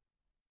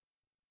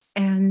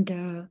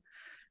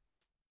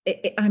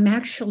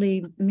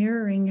actually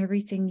mirroring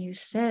everything you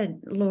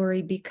said,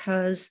 Lori,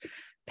 because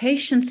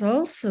patience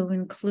also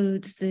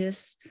includes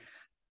this,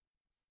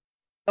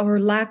 or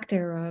lack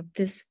thereof,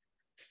 this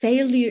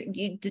failure.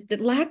 The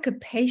lack of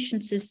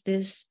patience is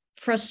this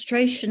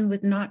frustration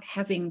with not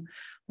having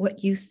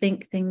what you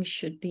think things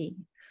should be,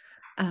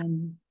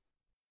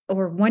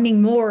 or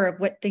wanting more of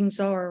what things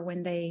are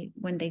when they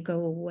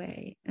go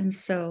away. And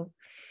so,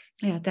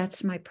 yeah,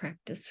 that's my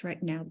practice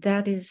right now.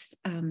 That is,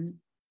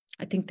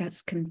 I think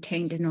that's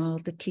contained in all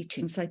the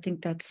teachings. I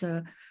think that's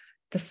the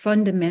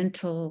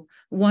fundamental,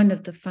 one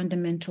of the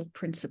fundamental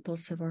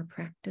principles of our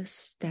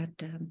practice that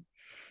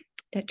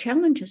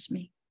challenges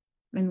me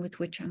and with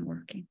which I'm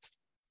working.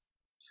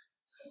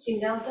 Thank you,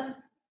 Nelda.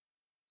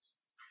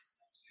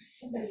 There's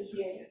somebody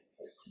here.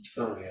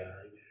 Oh yeah.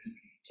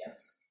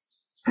 Yes.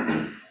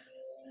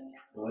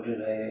 What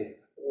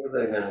was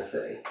I gonna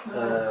say?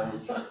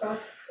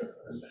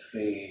 Let's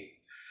see.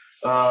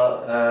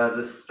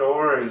 The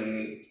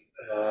story,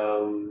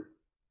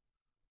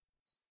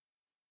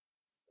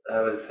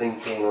 I was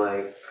thinking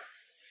like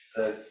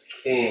the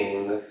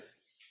king,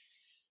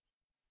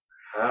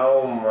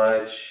 how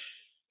much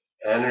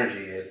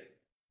energy it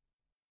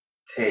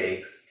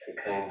takes to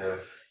kind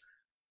of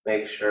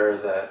make sure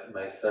that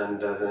my son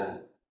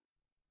doesn't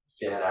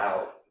get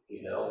out,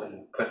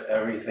 and put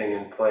everything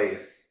in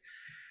place.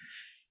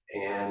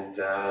 And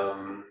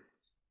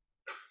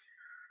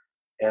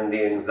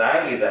the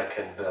anxiety that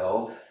can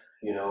build,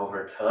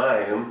 over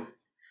time.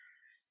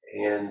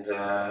 And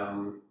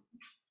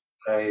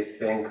I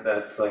think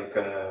that's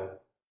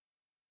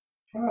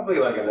probably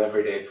like an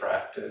everyday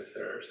practice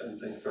or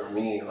something for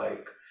me.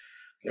 Like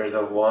there's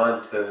a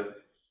want to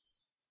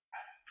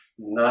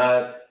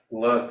not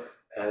look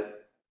at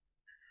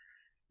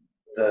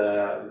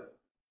the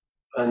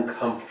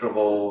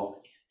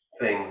uncomfortable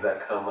things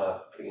that come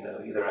up,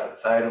 either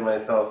outside of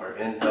myself or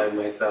inside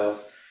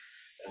myself.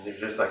 And they're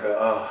just like,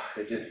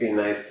 it'd just be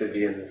nice to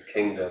be in this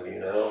kingdom,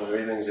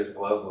 everything's just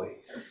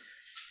lovely.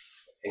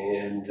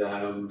 And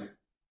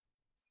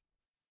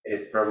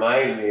it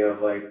reminds me of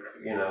the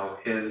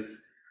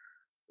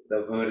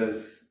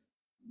Buddha's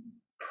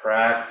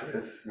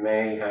practice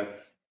may have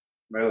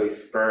really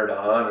spurred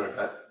on or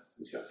got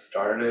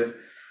started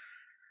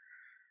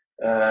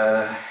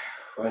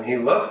when he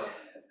looked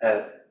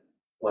at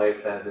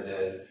life as it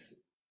is,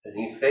 and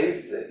he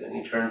faced it, and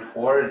he turned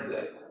towards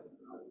it.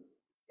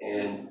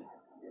 And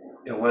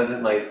it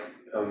wasn't like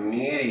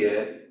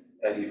immediate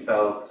that he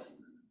felt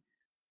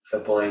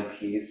sublime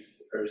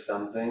peace or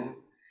something.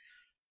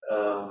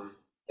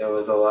 There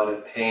was a lot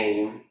of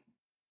pain,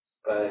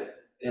 but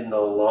in the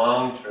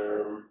long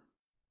term,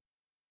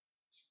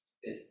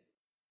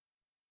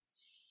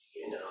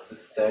 the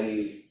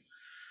steady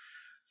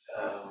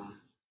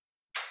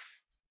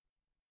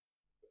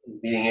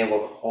being able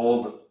to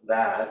hold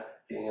that,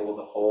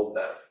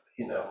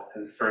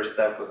 his first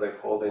step was like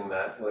holding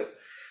that, with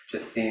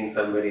just seeing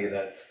somebody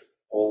that's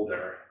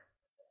older.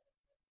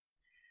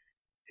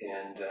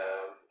 And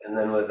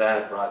then with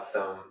that brought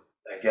some,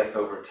 I guess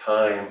over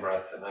time,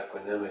 brought some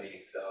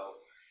equanimity. So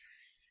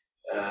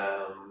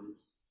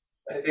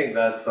I think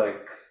that's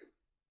like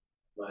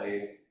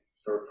my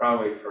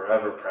probably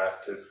forever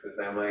practice, because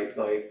I might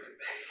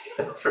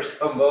for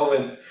some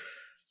moments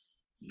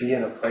be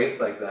in a place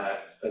like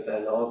that, but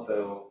then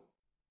also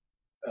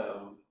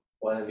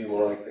want to be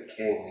more like the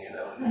king,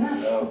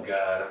 oh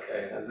God,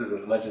 okay, this is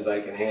as much as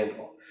I can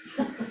handle.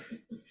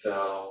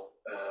 So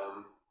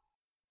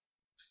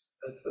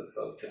that's what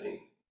spoke to me.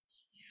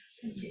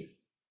 Thank you.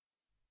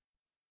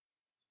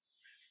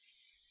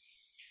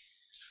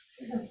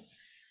 Susan.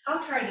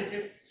 I'll try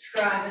to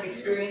describe an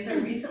experience I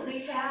recently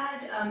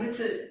had.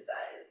 It's a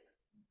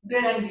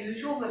bit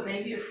unusual, but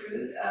maybe a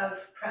fruit of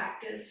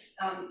practice.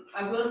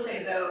 I will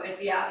say though at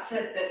the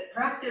outset that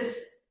practice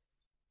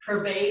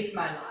pervades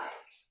my life,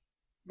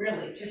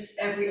 really, just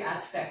every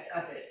aspect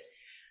of it.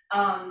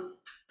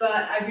 But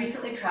I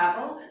recently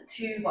traveled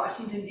to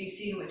Washington,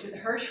 D.C. and went to the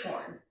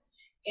Hirshhorn.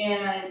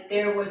 And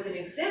there was an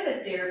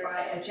exhibit there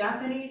by a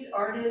Japanese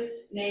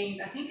artist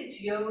named, I think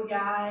it's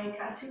Yogai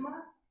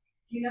Kasuma.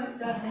 You know, is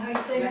that how you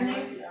say her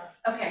name? Yeah.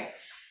 Okay.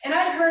 And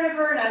I'd heard of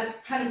her and I was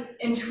kind of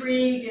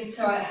intrigued, and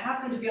so I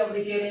happened to be able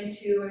to get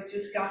into it,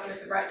 just got there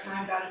at the right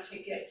time, got a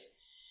ticket.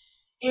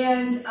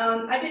 And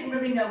I didn't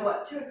really know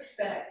what to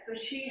expect, but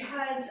she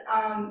has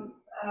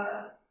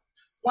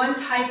one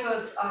type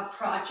of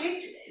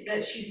project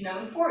that she's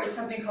known for is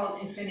something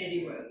called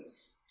infinity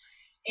rooms.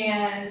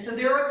 And so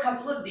there are a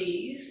couple of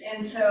these,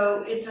 and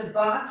so it's a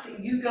box that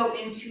you go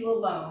into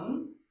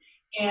alone,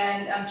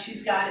 and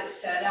she's got it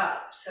set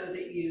up so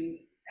that you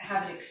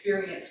have an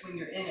experience when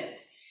you're in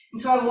it. And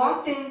so I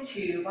walked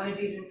into one of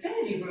these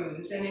infinity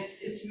rooms, and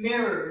it's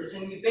mirrors,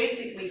 and you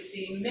basically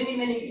see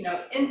many,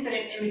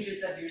 infinite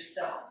images of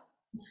yourself.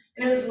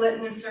 And it was lit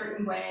in a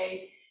certain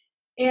way.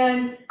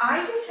 And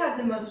I just had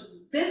the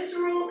most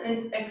visceral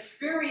and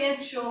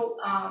experiential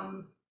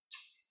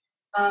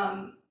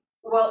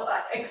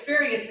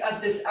experience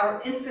of this,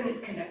 our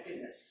infinite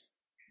connectedness.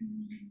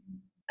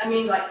 I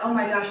mean, like, oh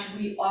my gosh,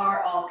 we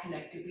are all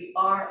connected. We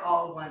are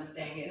all one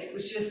thing. And it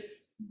was just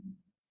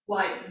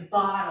like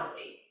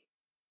bodily.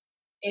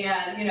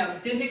 And,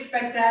 didn't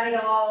expect that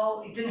at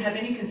all. Didn't have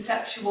any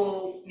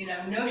conceptual,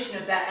 notion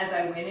of that as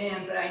I went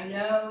in, but I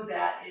know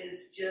that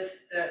is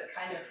just the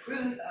kind of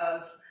fruit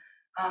of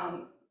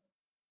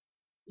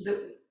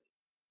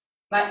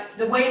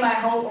the way my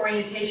whole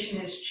orientation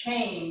has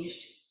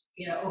changed,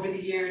 over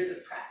the years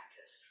of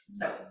practice.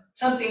 So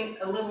something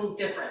a little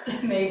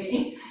different,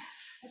 maybe.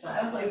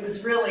 But it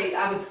was really,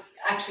 I was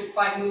actually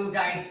quite moved.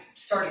 I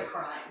started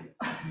crying.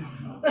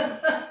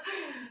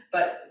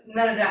 But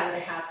none of that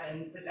would have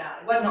happened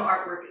without, it wasn't the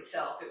artwork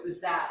itself, it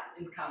was that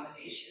in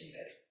combination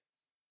with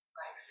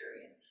my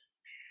experience.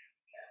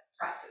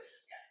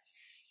 Practice,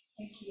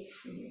 Thank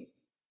you.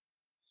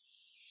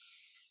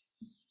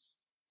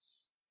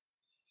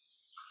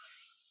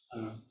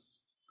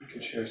 I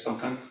can share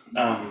something.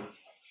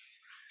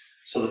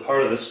 So the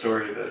part of the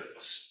story that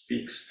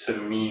speaks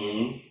to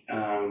me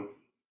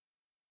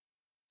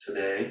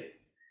today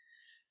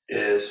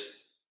is,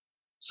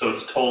 so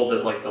it's told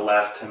that like the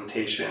last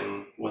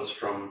temptation was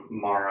from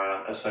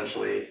Mara,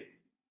 essentially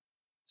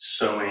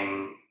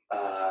sowing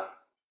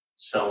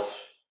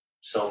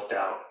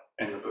self-doubt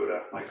in the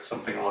Buddha, like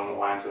something along the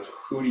lines of,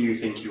 who do you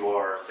think you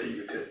are that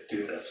you could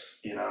do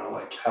this?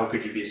 Like, how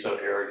could you be so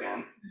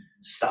arrogant?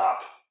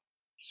 Stop.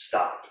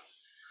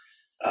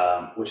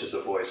 Which is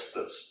a voice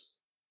that's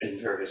in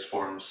various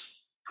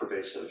forms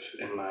pervasive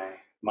in my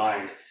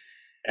mind.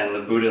 And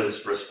the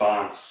Buddha's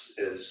response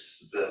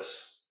is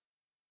this.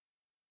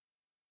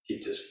 He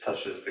just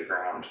touches the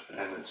ground,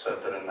 and it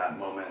said that in that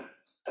moment,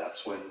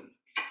 that's when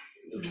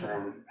the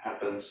turn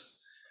happens.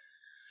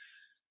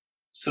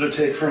 So to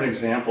take for an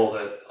example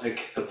that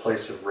like the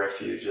place of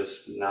refuge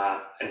is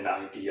not an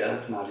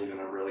idea, not even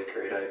a really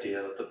great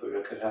idea that the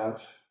Buddha could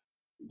have,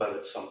 but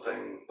it's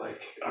something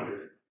like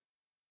under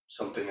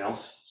something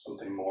else,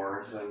 something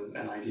more than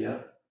an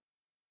idea.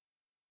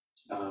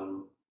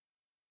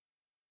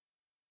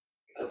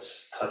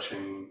 That's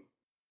touching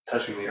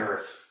the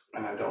earth,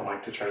 and I don't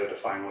like to try to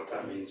define what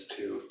that means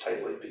too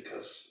tightly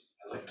because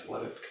I like to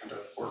let it kind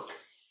of work.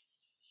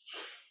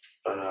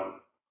 But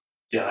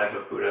yeah, I have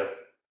a Buddha.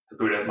 The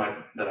Buddha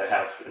that I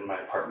have in my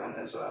apartment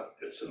it's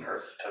an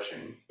earth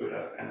touching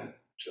Buddha, and it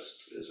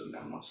just is an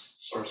endless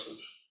source of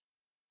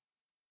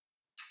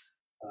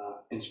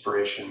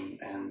inspiration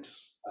and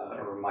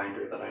a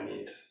reminder that I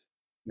need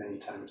many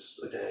times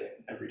a day,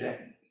 every day.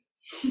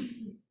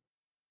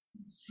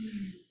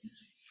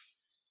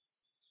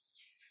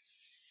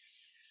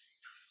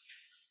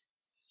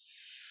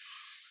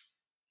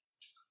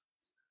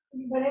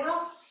 Anybody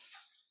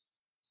else?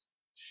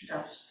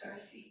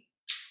 Darcy.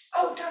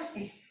 Oh,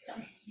 Darcy,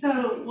 sorry.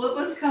 So what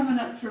was coming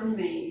up for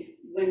me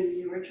when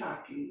you were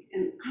talking,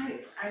 and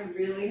I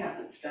really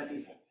haven't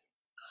studied a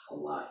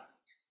whole lot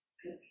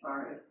as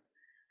far as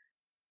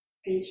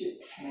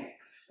ancient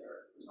texts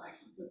or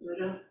life of the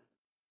Buddha.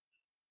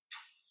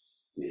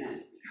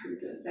 I heard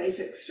the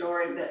basic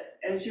story, but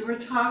as you were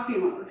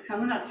talking, what was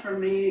coming up for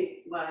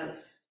me was,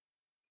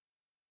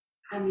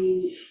 I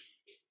mean,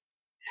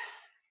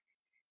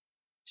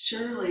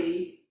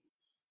 surely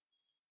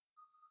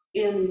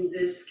in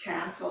this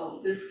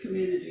castle, this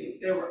community,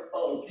 there were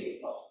old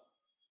people.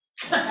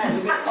 Had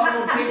to be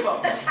old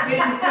people. We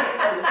didn't see it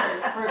for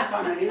the first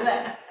time when he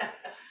left.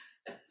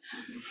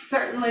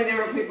 Certainly there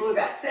were people who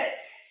got sick,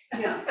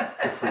 you know.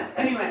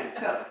 Anyway,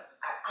 so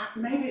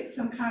maybe it's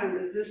some kind of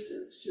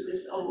resistance to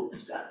this old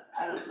stuff.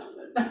 I don't know.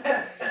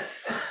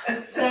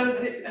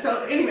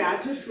 So anyway,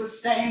 I just was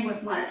staying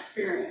with my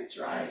experience,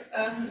 right?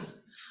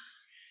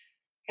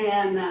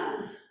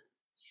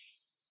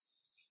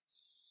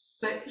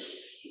 But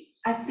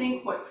I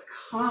think what's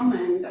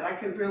common that I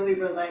could really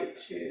relate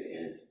to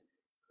is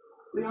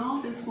we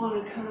all just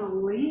want to kind of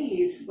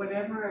leave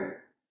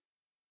whatever,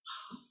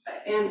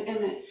 and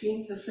it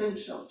seems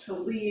essential to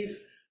leave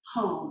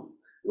home,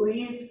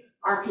 leave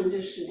our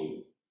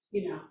conditioning,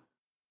 you know,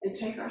 and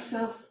take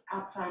ourselves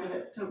outside of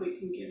it so we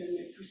can get a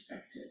new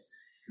perspective.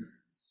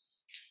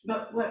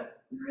 But what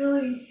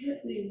really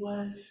hit me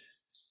was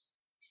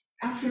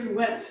after we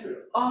went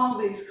through all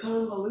these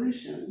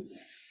convolutions,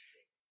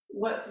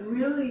 what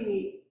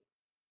really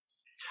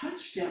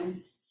touched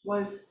him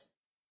was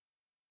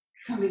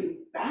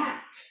coming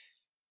back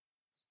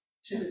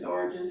to his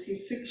origins.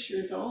 He's 6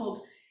 years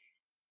old,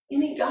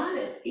 and he got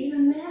it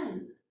even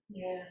then.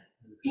 Yeah.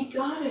 He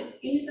got it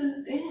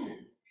even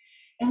then.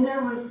 And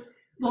there was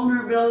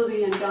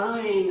vulnerability and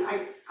dying.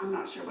 I'm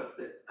not sure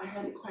I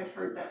hadn't quite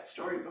heard that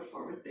story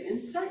before with the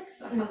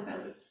insects. I thought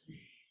that was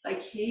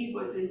like he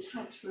was in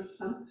touch with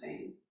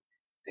something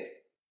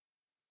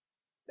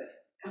that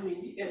I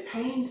mean, it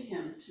pained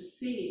him to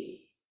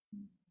see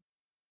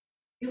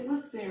it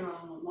was there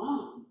all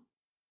along.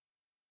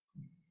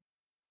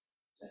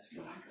 That's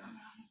what I got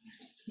out of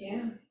it.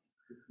 Yeah.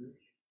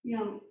 You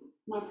know,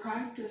 my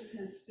practice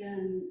has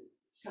been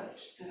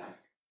such that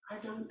I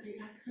don't think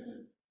I could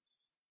have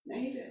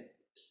made it,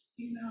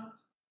 you know,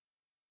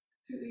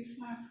 through these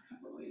last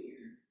couple of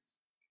years.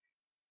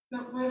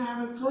 But what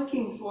I was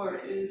looking for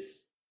is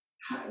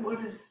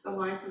what does the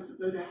life of the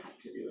Buddha have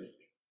to do with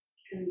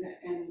it?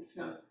 And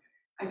so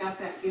I got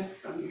that gift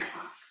from your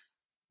talk.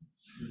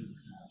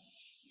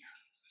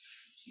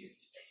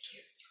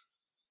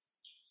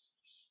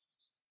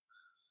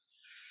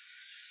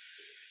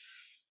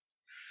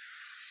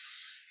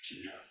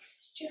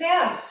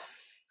 Janelle.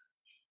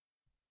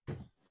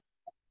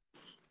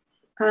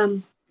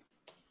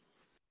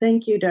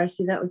 Thank you,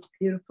 Darcy. That was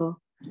beautiful.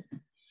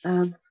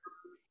 The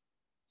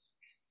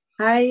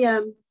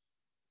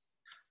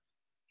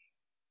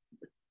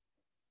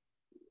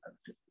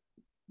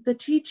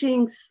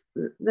teachings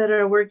that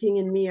are working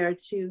in me are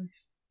to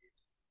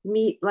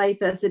meet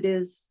life as it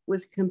is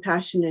with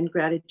compassion and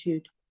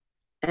gratitude.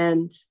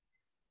 And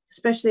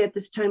especially at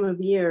this time of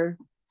year,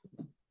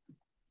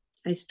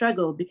 I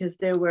struggle because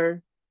there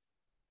were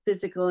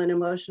physical and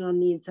emotional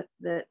needs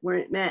that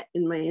weren't met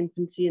in my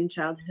infancy and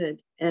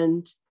childhood.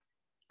 And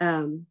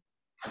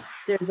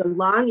there's a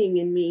longing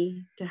in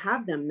me to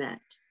have them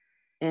met.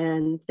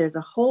 And there's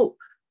a hope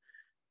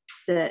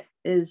that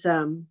is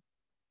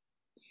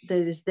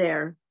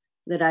there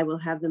that I will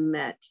have them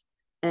met.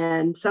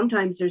 And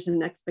sometimes there's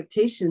an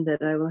expectation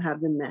that I will have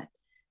them met.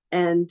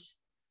 And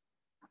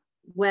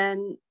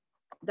when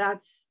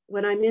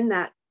I'm in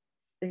that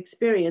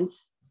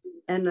experience,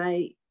 and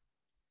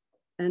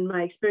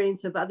my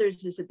experience of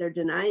others is that they're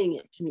denying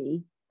it to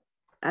me,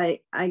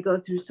 I go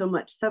through so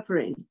much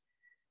suffering.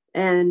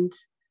 And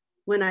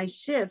when I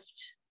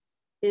shift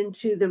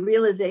into the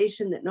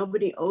realization that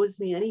nobody owes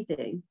me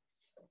anything,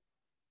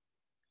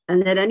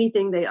 and that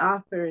anything they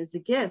offer is a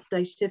gift,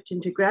 I shift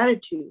into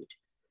gratitude.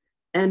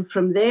 And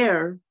from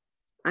there,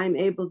 I'm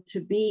able to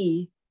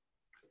be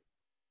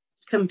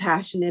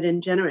compassionate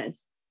and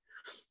generous.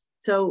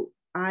 So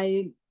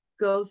I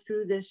go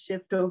through this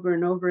shift over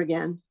and over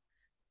again.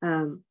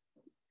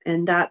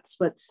 And that's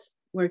what's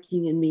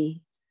working in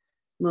me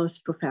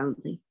most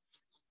profoundly.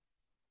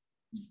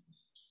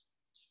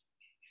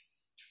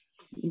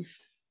 We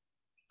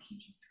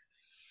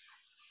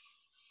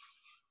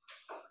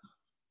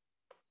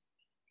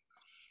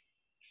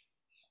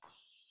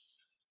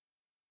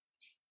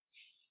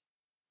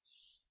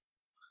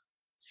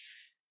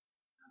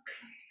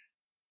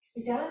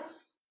done?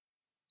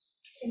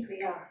 I think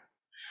we are.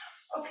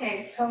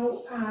 Okay,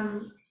 so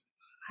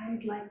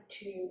I'd like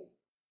to,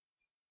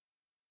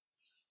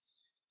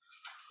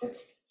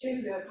 let's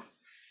do the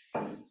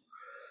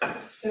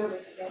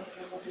service, I guess,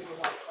 and then we'll do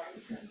the walk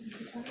parties and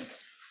decide.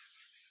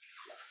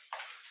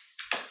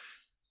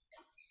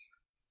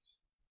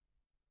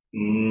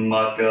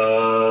 Maka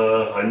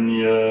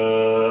hanya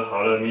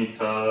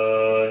haramita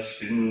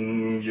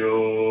shingyo